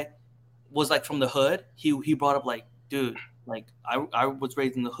guy was like from the hood. He brought up like, dude. Like I was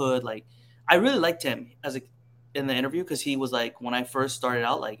raised in the hood. Like I really liked him in the interview because he was like, when I first started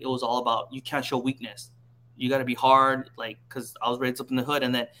out, like it was all about you can't show weakness. You got to be hard. Like because I was raised up in the hood,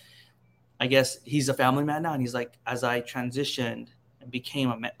 and then I guess he's a family man now, and he's like, as I transitioned and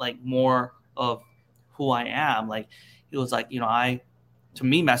became like more of who I am, like he was like, to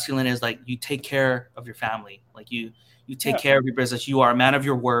me, masculine is like you take care of your family, like you take care of your business. You are a man of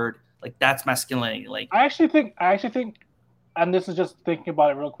your word. Like that's masculinity. Like I actually think. And this is just thinking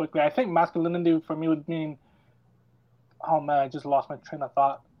about it real quickly. I think masculinity for me would mean, oh man, I just lost my train of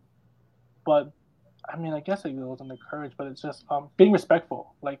thought. But I mean, I guess it goes into courage, but it's just being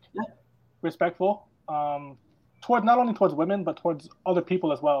respectful, respectful toward not only towards women but towards other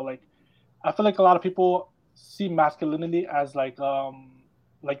people as well. Like I feel like a lot of people see masculinity as like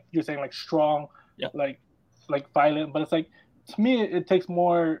you're saying, like strong, like violent, but it's like to me it takes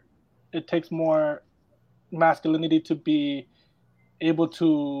more masculinity to be able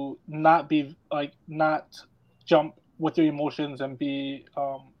to not jump with your emotions and be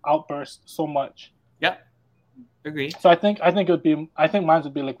outburst so much. Yeah, agree. So I think mine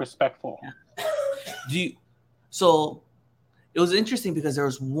would be like respectful. Yeah. So it was interesting because there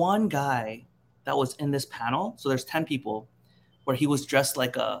was one guy that was in this panel. So there's 10 people where he was dressed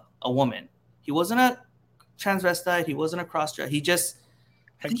like a woman. He wasn't a transvestite. He wasn't a cross-dresser. He just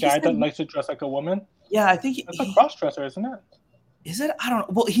a guy that likes to dress like a woman. Yeah, I think it's a cross-dresser, isn't it? Is it? I don't know.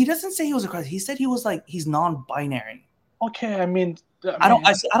 Well, he doesn't say he was a cross. He said he was like he's non-binary. Okay, I mean, I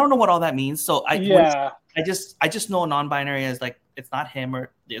don't know what all that means. So I just know non-binary is like it's not him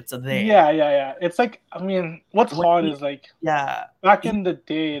or it's a they. Yeah. It's like, I mean, what's hard is like back in the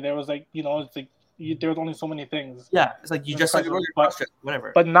day there was like it's like there was only so many things. Yeah, it's like you just like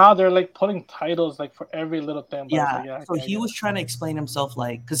whatever. But now they're like putting titles like for every little thing. So he was trying to explain himself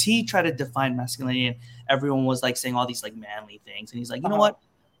like because he tried to define masculinity and everyone was like saying all these like manly things and he's like, you know what,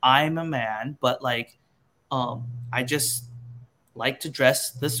 I'm a man, but like I just like to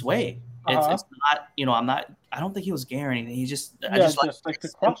dress this way. It's not I'm not. I don't think he was gay or anything. He just I just like to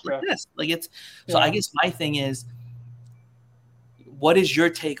cross dress. Like it's so. I guess my thing is, what is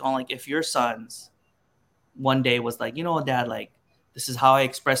your take on like if your sons one day was like, Dad, like this is how I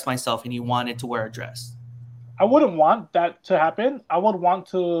express myself, and he wanted to wear a dress? I wouldn't want that to happen. I would want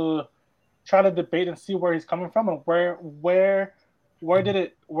to try to debate and see where he's coming from and where did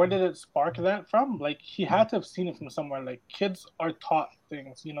it spark that from? Like he had to have seen it from somewhere. Like kids are taught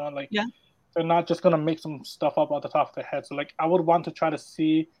things, they're not just gonna make some stuff up out the top of their head. So like I would want to try to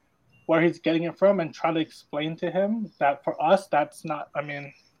see where he's getting it from and try to explain to him that for us that's not. I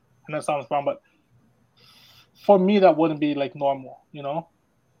mean, and that sounds wrong, but for me, that wouldn't be like normal, you know.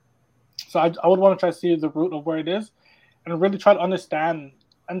 So I would want to try to see the root of where it is, and really try to understand.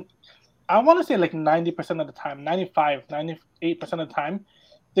 And I want to say like 90% of the time, 95, 98% of the time,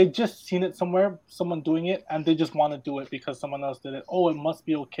 they just seen it somewhere, someone doing it, and they just want to do it because someone else did it. Oh, it must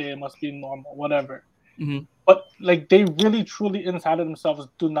be okay, it must be normal, whatever. Mm-hmm. But like they really, truly inside of themselves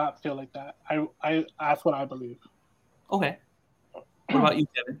do not feel like that. I that's what I believe. Okay. What about you,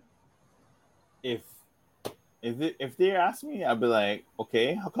 Kevin? If they ask me, I'd be like,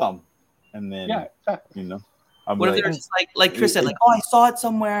 okay, how come? And then Yeah, exactly. you know, I'll be What if like, they're just like Chris said, like, oh, I saw it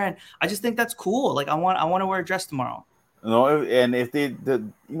somewhere, and I just think that's cool. Like, I want to wear a dress tomorrow. no, and if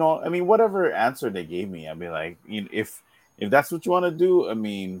I mean, whatever answer they gave me, I'd be like, if that's what you want to do, I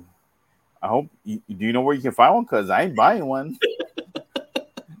mean, I hope do you know where you can find one? Because I ain't buying one.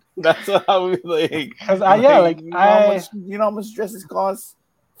 That's what I would like. Because You know how much dresses cost,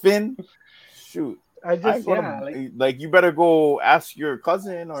 Finn? Shoot, I just like you better go ask your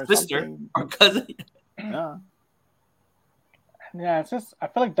cousin or Sister something. or cousin. Yeah. Yeah, it's just I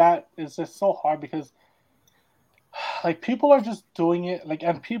feel like that is just so hard because like people are just doing it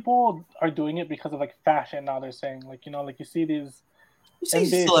and people are doing it because of like fashion now. They're saying like like you see these You see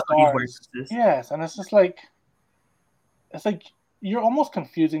NBA celebrities wear stars. dresses. Yes, and it's just like you're almost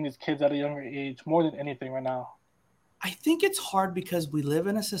confusing these kids at a younger age more than anything right now. I think it's hard because we live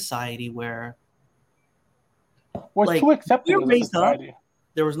in a society where we're too accepting we of were raised society. Up,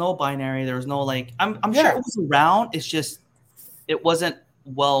 there was no binary. There was no like. I'm Yeah. sure it was around. It's just it wasn't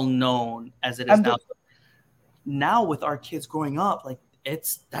well known as it is now. Now with our kids growing up, like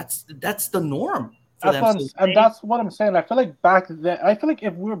that's the norm for them. And that's what I'm saying. I feel like back then,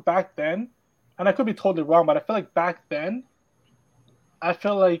 if we were back then, and I could be totally wrong, but I feel like back then, I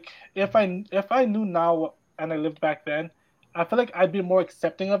feel like if I knew now and I lived back then, I feel like I'd be more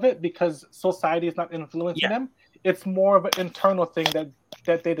accepting of it because society is not influencing them. It's more of an internal thing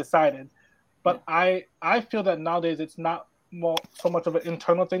that they decided. But I feel that nowadays it's not so much of an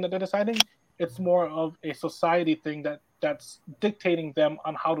internal thing that they're deciding. It's more of a society thing that's dictating them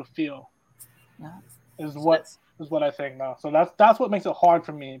on how to feel. Is what I think now. So that's what makes it hard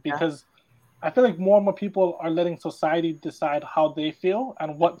for me because I feel like more and more people are letting society decide how they feel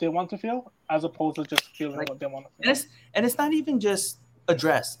and what they want to feel, as opposed to just feeling what they want to feel. And it's not even just a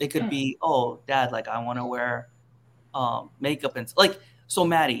dress. It could be, oh, Dad, like I want to wear makeup and like. So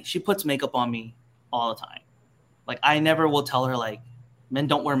Maddie, she puts makeup on me all the time. Like I never will tell her like, men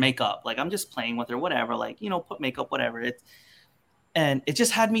don't wear makeup. Like I'm just playing with her, whatever. Like put makeup, whatever. And it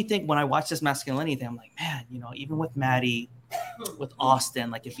just had me think when I watched this masculinity thing. I'm like, man, even with Maddie, with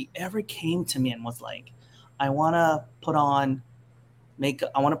Austin, like if he ever came to me and was like, I want to put on makeup,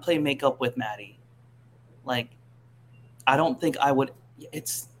 I want to play makeup with Maddie. Like, I don't think I would.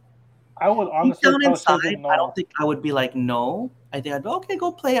 I would honestly down inside. No. I don't think I would be like no. I think I'd be okay,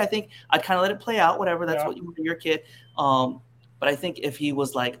 go play. I think I'd kind of let it play out, whatever. That's what you want to your kid. But I think if he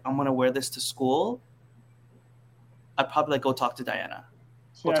was like, I'm gonna wear this to school, I'd probably like go talk to Diana.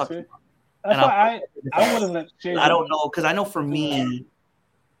 Go talk to her. That's why I wouldn't let Jay. I don't know because I know for me,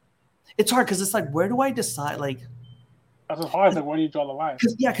 it's hard because it's like where do I decide? Like that's hard. Like where do you draw the line?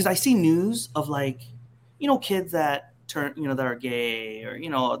 Because I see news of like kids that turn that are gay or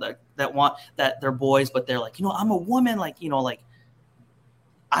that want that they're boys but they're like I'm a woman like like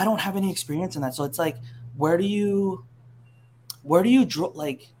I don't have any experience in that, so it's like where do you draw?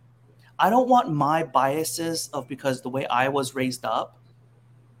 Like I don't want my biases of because the way I was raised up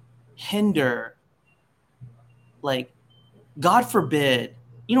hinder, like God forbid,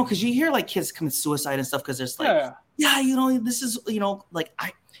 because you hear like kids commit suicide and stuff because there's like this is like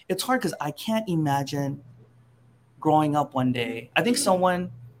it's hard because I can't imagine growing up one day. I think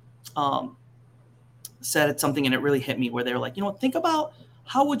someone said something and it really hit me where they were like, think about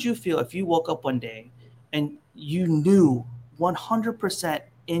how would you feel if you woke up one day and you knew 100%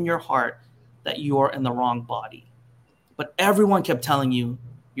 in your heart that you are in the wrong body, but everyone kept telling you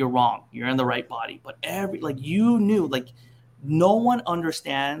you're wrong, you're in the right body, but you knew like no one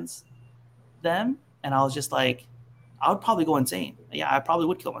understands them. And I was just like, I would probably go insane. Yeah, I probably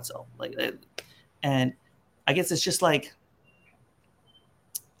would kill myself. And I guess it's just like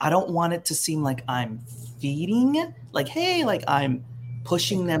I don't want it to seem like I'm feeding it, like hey, like I'm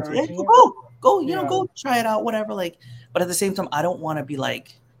pushing them to go try it out, whatever. Like, but at the same time, I don't want to be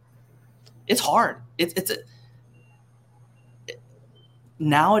like. It's hard.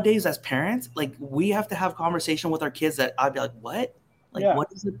 Nowadays as parents, like we have to have conversation with our kids that I'd be like, what? Like,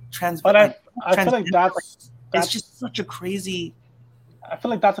 what is it trans? But I feel like that's just such a crazy. I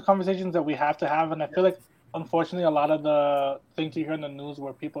feel like that's the conversations that we have to have, and I feel like unfortunately a lot of the things you hear in the news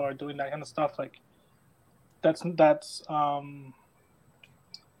where people are doing that kind of stuff, like that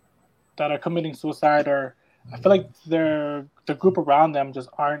are committing suicide, or I feel like the group around them just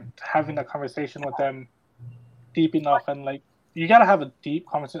aren't having that conversation with them deep enough. And like, you gotta have a deep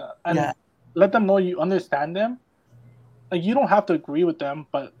conversation and Yeah. let them know you understand them. Like, you don't have to agree with them,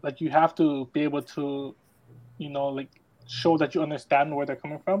 but like, you have to be able to, like, show that you understand where they're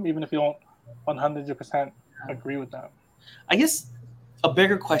coming from, even if you don't 100% agree with them. I guess a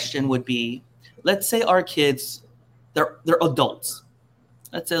bigger question would be, let's say our kids, they're adults.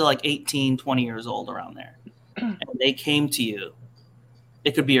 Let's say like 18, 20 years old, around there. And they came to you.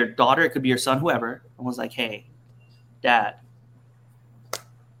 It could be your daughter, it could be your son, whoever, and was like, hey, Dad.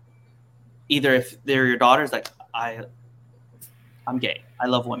 Either if they're your daughters, like, I'm gay. I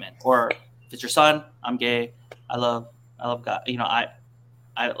love women. Or if it's your son, I'm gay. I love God.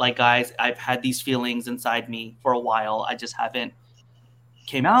 I like guys. I've had these feelings inside me for a while. I just haven't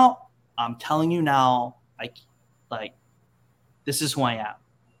came out. I'm telling you now, like this is who I am.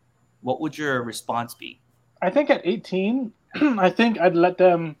 What would your response be? I think at 18, I think I'd let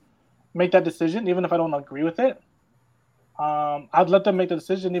them make that decision, even if I don't agree with it. I'd let them make the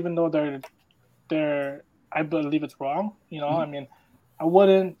decision, even though I believe it's wrong. I mean, I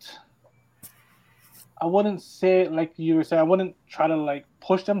wouldn't say, like you were saying, I wouldn't try to like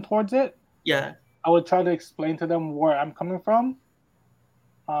push them towards it. Yeah. I would try to explain to them where I'm coming from,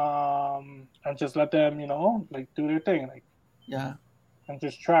 and just let them, like, do their thing, like, Yeah. and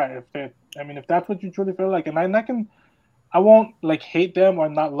just try. If that's what you truly feel like, and I won't like hate them or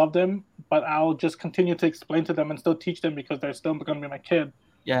not love them, but I'll just continue to explain to them and still teach them, because they're still going to be my kid.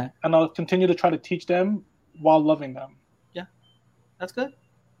 Yeah. And I'll continue to try to teach them while loving them. Yeah. That's good.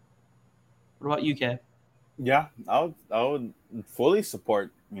 What about you, Kev? Yeah, I would fully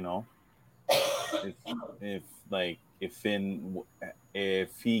support. If like if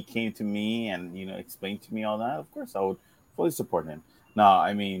he came to me and explained to me all that, of course I would fully support him. Now,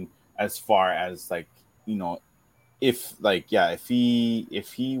 I mean, as far as like if like yeah, if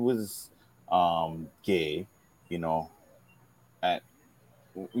he was gay, you know, at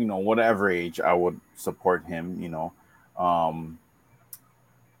whatever age, I would support him. Um,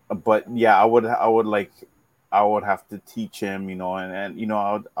 but yeah, I would have to teach him, and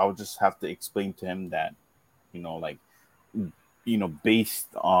I would just have to explain to him that, like, based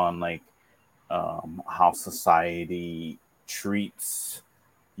on like how society treats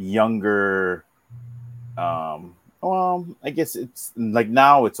younger, I guess it's like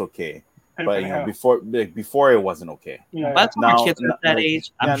now it's okay, but Yeah. before it wasn't okay. Yeah. By the time Now, your kids are at that like,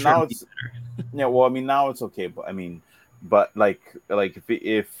 age, I'm yeah, sure now it'll be it's better. yeah. Well, I mean, now it's okay, but I mean, but like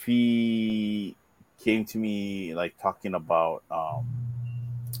if he came to me like talking about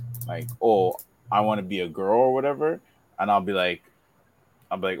like, oh, I want to be a girl or whatever, and I'll be like,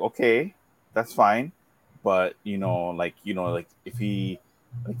 okay, that's fine, but like if he,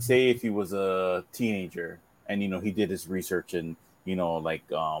 like, say if he was a teenager and he did his research and like,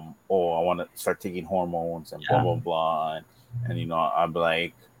 oh, I want to start taking hormones and blah Yeah. blah blah, and I'll be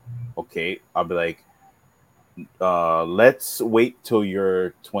like, okay, I'll be like, let's wait till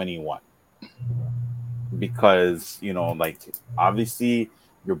you're 21, because like, obviously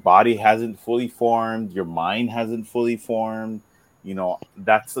your body hasn't fully formed, your mind hasn't fully formed.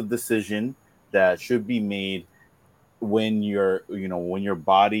 That's a decision that should be made when your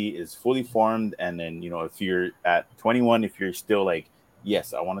body is fully formed. And then if you're at 21, if you're still like,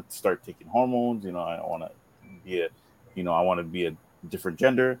 yes, I want to start taking hormones, I want to be a different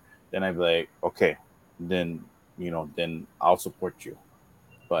gender, then I'd be like, okay, then then I'll support you.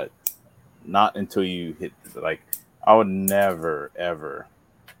 But not until you hit, like, I would never ever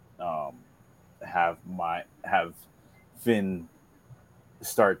um have Finn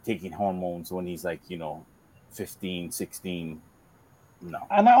start taking hormones when he's like 15, 16. No.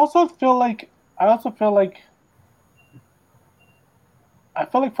 And I feel like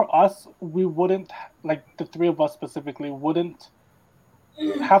for us, we wouldn't, like, the three of us specifically wouldn't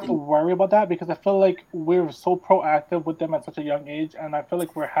have to worry about that, because I feel like we're so proactive with them at such a young age, and I feel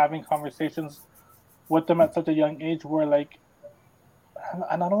like we're having conversations with them at such a young age where, like,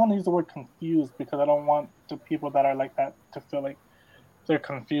 and I don't want to use the word confused, because I don't want the people that are like that to feel like they're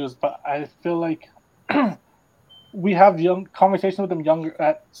confused, but I feel like we have young conversations with them younger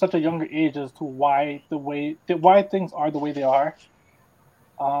at such a younger age as to why things are the way they are,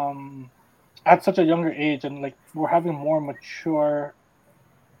 um at such a younger age, and like, we're having more mature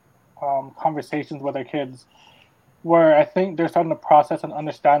conversations with our kids, where I think they're starting to process and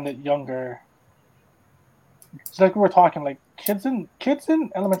understand it younger. It's like we were talking, like, kids in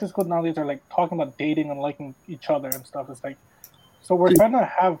elementary school nowadays are like talking about dating and liking each other and stuff. It's like, so we're Dude, trying to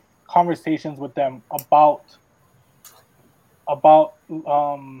have conversations with them about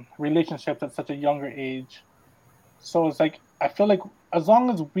relationships at such a younger age. So it's like I feel like as long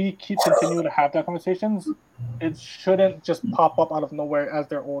as we keep continue to have that conversations, it shouldn't just pop up out of nowhere as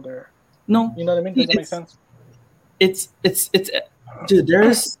they're older. No, You know what I mean? Does that make sense? It's dude.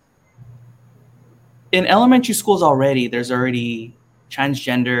 There's in elementary schools already. There's already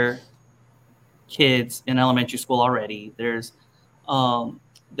transgender kids in elementary school already. There's you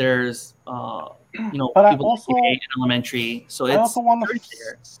know, But people in elementary. So I also want to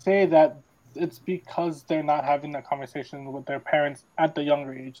there. say that it's because they're not having that conversation with their parents at the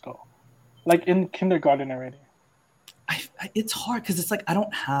younger age, though, like in kindergarten already. It's hard because it's like I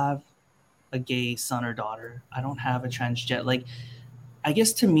don't have a gay son or daughter. I don't have a transgender. Like, I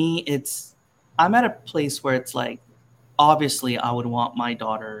guess to me, I'm at a place where it's like, obviously, I would want my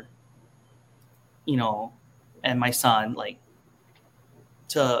daughter, you know, and my son, like,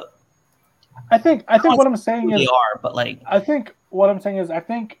 to. I think what I'm saying is they are, but like, I think what I'm saying is I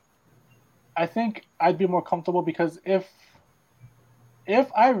think I'd be more comfortable because if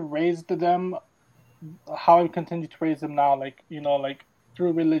I raised them how I continue to raise them now, like, you know, like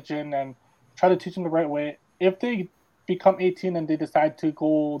through religion and try to teach them the right way. If they become 18 and they decide to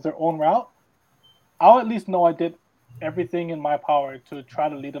go their own route, I'll at least know I did everything in my power to try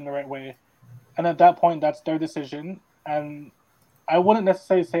to lead them the right way. And at that point, that's their decision. And I wouldn't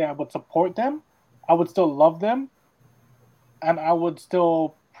necessarily say I would support them. I would still love them, and I would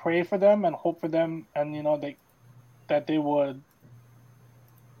still pray for them and hope for them, and you know, that they would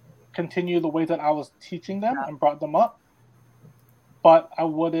continue the way that I was teaching them and brought them up. But I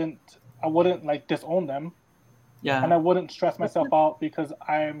wouldn't like disown them. Yeah. And I wouldn't stress myself out because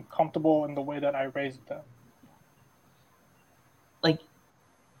I'm comfortable in the way that I raised them.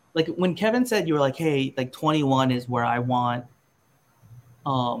 Like when Kevin said you were like, hey, like 21 is where I want,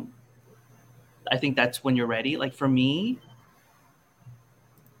 I think that's when you're ready. Like for me,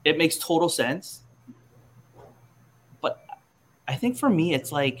 it makes total sense. But I think for me,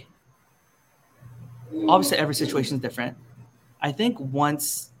 it's like, obviously every situation is different. I think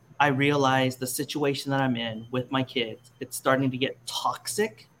once I realize the situation that I'm in with my kids, it's starting to get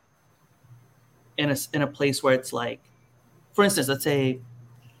toxic in a place where it's like, for instance, let's say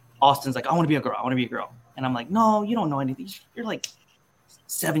Austin's like, I want to be a girl. I want to be a girl. And I'm like, no, you don't know anything. You're like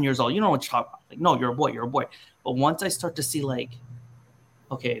 7 years old. You don't know what you're talking about. Like, no, you're a boy. You're a boy. But once I start to see like,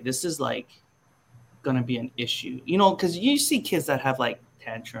 okay, this is like going to be an issue, you know, because you see kids that have like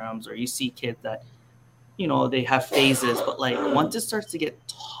tantrums, or you see kids that, you know, they have phases. But like once it starts to get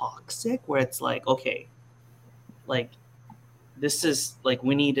toxic where it's like, okay, like this is like,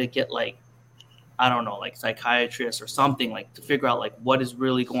 we need to get like, I don't know, like psychiatrists or something, like to figure out like what is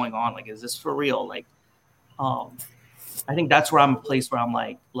really going on. Like, is this for real? Like, I think that's where I'm a place where I'm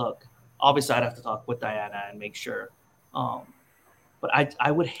like, look, obviously I'd have to talk with Diana and make sure. But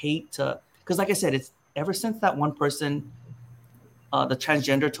I would hate to, because like I said, it's ever since that one person, the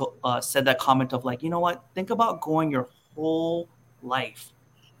transgender said that comment of like, you know what, think about going your whole life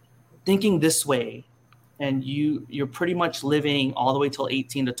thinking this way, and you're pretty much living all the way till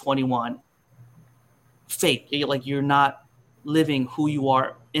 18 to 21 fake. Like you're not living who you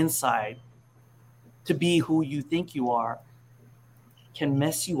are inside to be who you think you are, can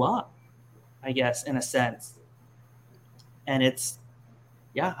mess you up, I guess, in a sense. And it's,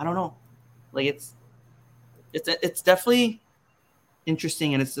 yeah, I don't know. Like it's definitely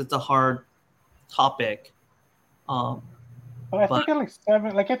interesting, and it's a hard topic. But I think at like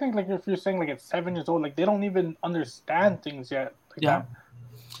 7, like I think like if you're saying like at 7 years old, like they don't even understand things yet. Like that.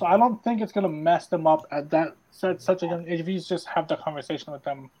 So I don't think it's gonna mess them up at such a young age if you just have the conversation with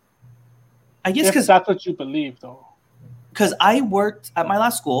them. I guess because that's what you believe, though. Because I worked at my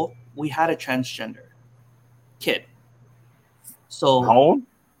last school, we had a transgender kid. So how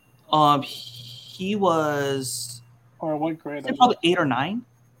old? He was, or what grade? Probably 8 or 9.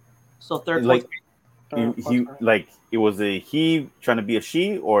 So third, like fourth he like it was a he trying to be a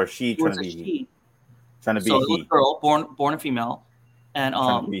she, or she trying to be a he? Trying to be a he. So it was a girl, born a female, and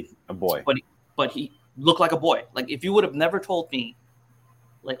trying to be a boy. But he looked like a boy. Like if you would have never told me,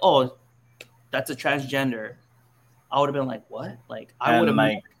 like, oh, that's a transgender, I would have been like, what? Like I would have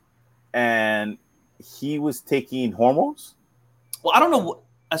like, and he was taking hormones. Well, I don't know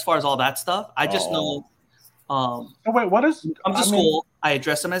as far as all that stuff. I just know. Wait, what is? When he comes to school, I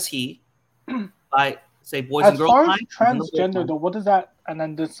address him as he. I say boys as and girls. As far as transgender, though, what does that? And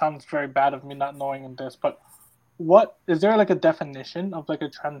then this sounds very bad of me not knowing this, but what is there like a definition of like a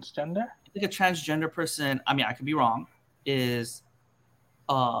transgender? I think a transgender person, I mean, I could be wrong, is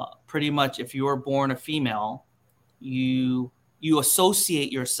pretty much if you were born a female, you you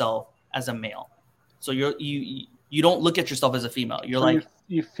associate yourself as a male. So you don't look at yourself as a female. You're So like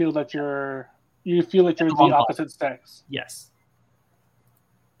you feel that you're the wrong opposite sex. yes.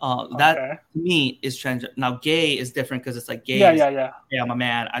 That Okay. to me is transgender. Now, gay is different because it's like gay. Yeah. Yeah, I'm a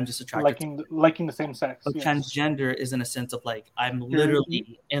man. I'm just attracted liking the same sex. But yes. transgender is in a sense of like I'm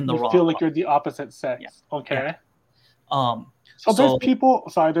literally in the You wrong. feel like you're the opposite sex. Yeah. Okay. Yeah. So there's people.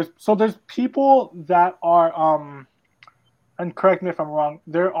 Sorry. There's people that are and correct me if I'm wrong.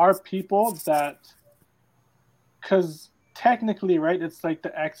 There are people that, because technically, right, it's like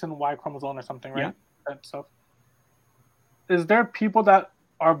the X and Y chromosome or something, right? Yeah. So, is there people that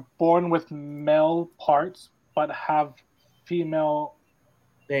are born with male parts but have female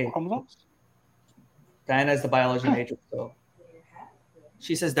chromosomes? Diana is the biology major, so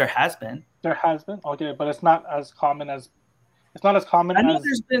she says there has been. There has been, okay, but it's not as common as. It's not as common. I know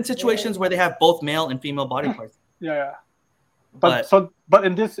there's been situations where they have both male and female body parts. Yeah. But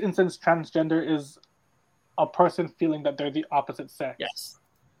in this instance, transgender is a person feeling that they're the opposite sex. Yes.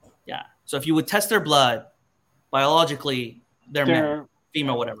 Yeah. So if you would test their blood, biologically they're male,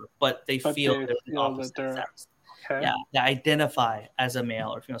 female, whatever, but they feel they're the opposite sex. Okay. Yeah, they identify as a male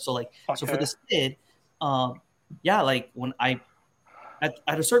or female. So like, so for this kid, like when at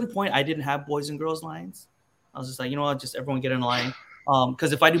a certain point, I didn't have boys and girls lines. I was just like, you know what, just everyone get in line.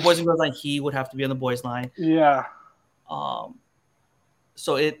 Because if I do boys and girls line, he would have to be on the boys line. Yeah.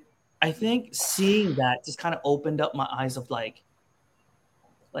 So I think seeing that just kind of opened up my eyes of like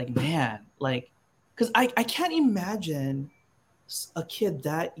man, like, because I can't imagine a kid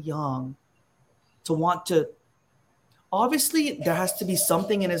that young to want to. Obviously, there has to be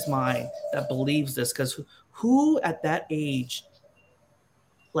something in his mind that believes this, because who at that age,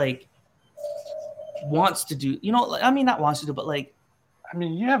 like, wants to do, not wants to do, but like,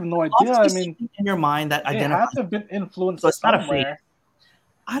 you have no idea. In your mind that they have to have been influenced. So it's somewhere. Not a fate.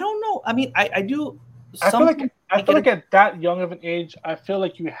 I don't know. I do. I feel like at that young of an age, I feel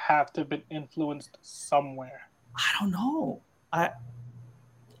like you have to have been influenced somewhere. I don't know.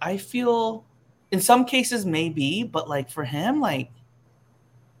 I feel in some cases maybe, but like for him, like,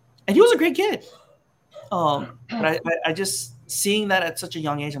 and he was a great kid. But I just seeing that at such a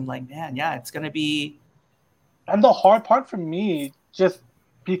young age, I'm like, man, yeah, it's gonna be. And the hard part for me just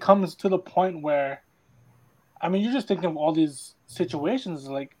becomes to the point where, you're just thinking of all these situations,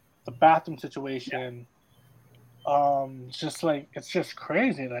 like the bathroom situation. Yeah. Just like it's just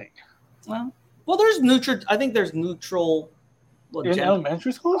crazy. Like, well, there's neutral. I think there's neutral. In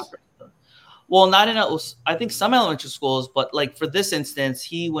elementary schools. Well, not in. I think some elementary schools, but like for this instance,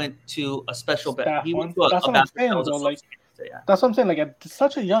 he went to a special. He went to That's what I'm saying, though. Like, that's what I'm saying. Like at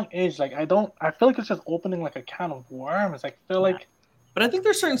such a young age, like I feel like it's just opening like a can of worms. I feel like. But I think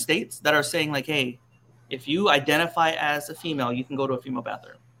there's certain states that are saying like, hey, if you identify as a female, you can go to a female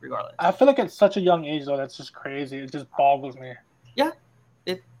bathroom regardless. I feel like at such a young age, though, that's just crazy. It just boggles me. Yeah,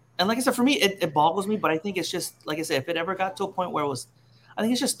 and like I said, for me, it boggles me. But I think it's just like I said, if it ever got to a point where it was, I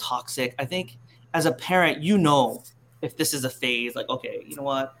think it's just toxic. I think as a parent, if this is a phase, like, okay, you know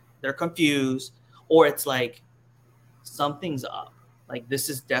what, they're confused, or it's like something's up. Like this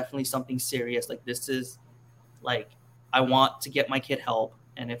is definitely something serious. Like this is like I want to get my kid help,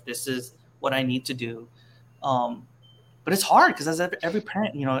 and if this is what I need to do. But it's hard because as every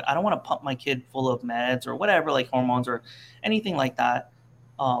parent, I don't want to pump my kid full of meds or whatever, like hormones or anything like that.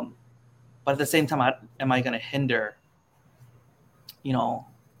 But at the same time, am I going to hinder?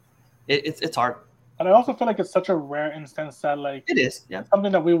 It's hard. And I also feel like it's such a rare instance that, like, it is, yeah,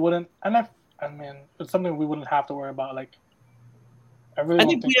 something that we wouldn't, and it's something we wouldn't have to worry about. Like, I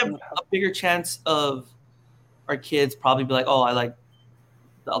think we have a bigger chance of our kids probably be like, oh, I like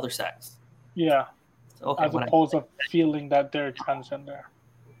the other sex. Yeah. So, okay, as opposed to feeling that they're transgender.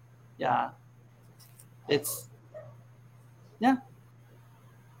 Yeah. It's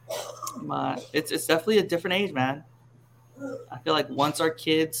definitely a different age, man. I feel like once our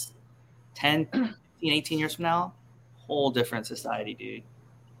kids 10, 15, 18 years from now, whole different society, dude.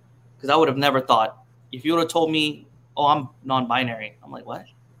 Because I would have never thought, if you would have told me, oh, I'm non-binary, I'm like, what?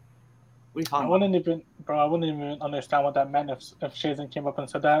 What are you talking about? I wouldn't even understand what that meant if Shazen came up and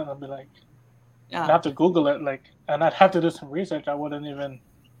said that. I'd be like, yeah. I'd have to Google it, like, and I'd have to do some research. I wouldn't even.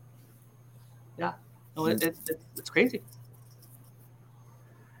 Yeah, no, it's crazy.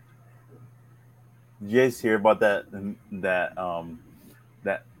 Did you guys hear about that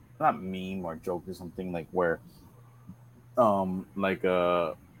not meme or joke or something, like where like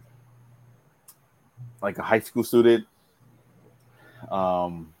a high school student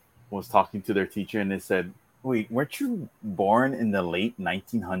was talking to their teacher and they said, wait, weren't you born in the late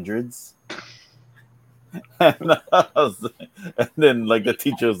 1900s? And then like the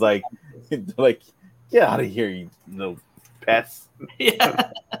teacher was like, get out of here, you little pets.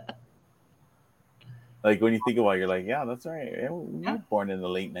 Yeah. Like when you think about it, you're like, yeah, that's right. Yeah, we Yeah. were born in the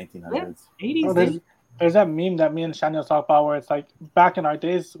late Yeah. 1900s. 80s, Oh, dude. there's that meme that me and Shania talk about where it's like back in our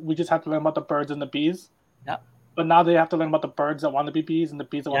days we just had to learn about the birds and the bees, Yeah. but now they have to learn about the birds that want to be bees and the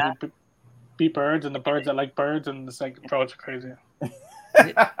bees that Yeah. want to be birds and the birds that like birds, and it's like, bro, it's crazy.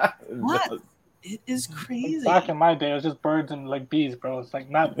 What? It is Like crazy. back in my day, it was just birds and like bees, bro. It's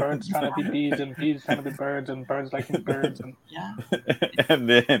like not birds trying to be bees and bees trying to be birds and birds liking birds and Yeah. and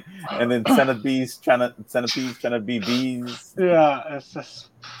then centipedes trying to be bees. yeah, it's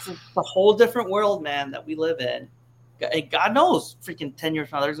just It's a whole different world, man, that we live in. God knows, freaking 10 years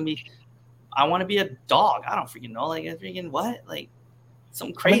from now, there's gonna be. I want to be a dog. I don't freaking know. Like, freaking what? Like,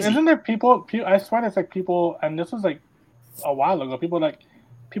 something I mean, crazy. isn't there people? I swear, there's like people, and this was like a while ago.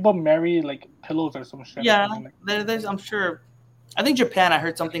 People marry like pillows or some shit. Yeah, Or something. there's. I'm sure. I think Japan. I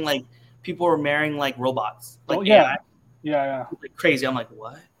heard something like people were marrying like robots, like Oh, yeah, AI, yeah. like crazy. I'm like,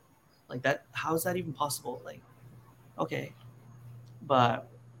 what? Like that? How is that even possible? Like, okay, but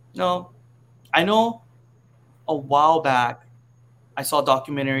no, I know. A while back, I saw a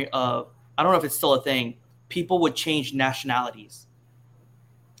documentary of. I don't know if it's still a thing. People would change nationalities.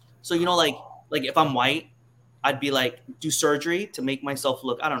 So like if I'm white, I'd be like do surgery to make myself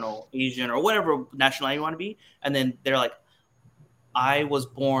look, I don't know, Asian or whatever nationality you want to be, and then they're like, I know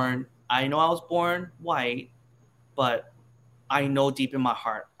I was born white, but I know deep in my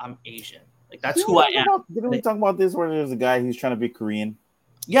heart I'm Asian. Like that's who I am. Didn't we talk about this where there's a guy who's trying to be Korean?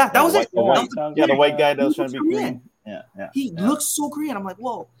 Yeah, that was it. The white, Yeah, the white guy that He was trying to be looks Korean. Yeah. He looks so Korean. I'm like,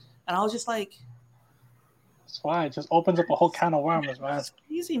 whoa, and I was just like, that's why it just opens up a whole can of worms, man. that's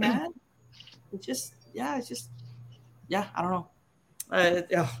crazy, man. It's just I don't know. I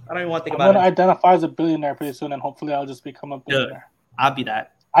don't even want to think I'm about gonna it. identify as a billionaire pretty soon, and hopefully, I'll just become a billionaire. I'll be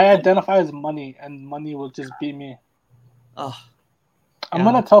that. I identify as money, and money will just be me. Oh, I'm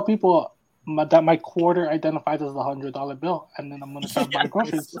gonna tell people that my quarter identifies as the $100 bill, and then I'm gonna start buying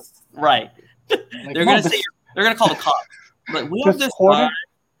groceries. Right. Like, They're gonna say they're gonna call the cops. Like we have this quarter.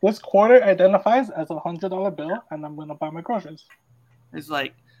 This quarter identifies as a $100 bill, and I'm gonna buy my groceries. It's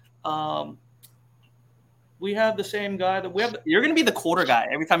like, we have the same guy that we have. You're gonna be the quarter guy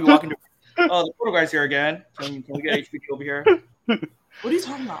every time you walk into. Oh, the quarter guy's here again. Can we get HBT over here? What are you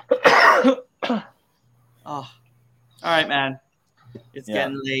talking about? Oh, all right, man. It's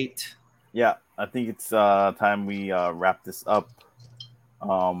getting late. Yeah, I think it's time we wrap this up.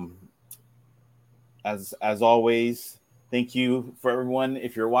 As always, thank you for everyone.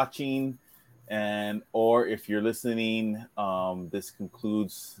 If you're watching or if you're listening, this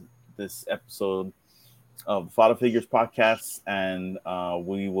concludes this episode of Father Figures Podcast, and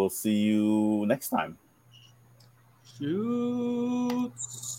we will see you next time. Shoots.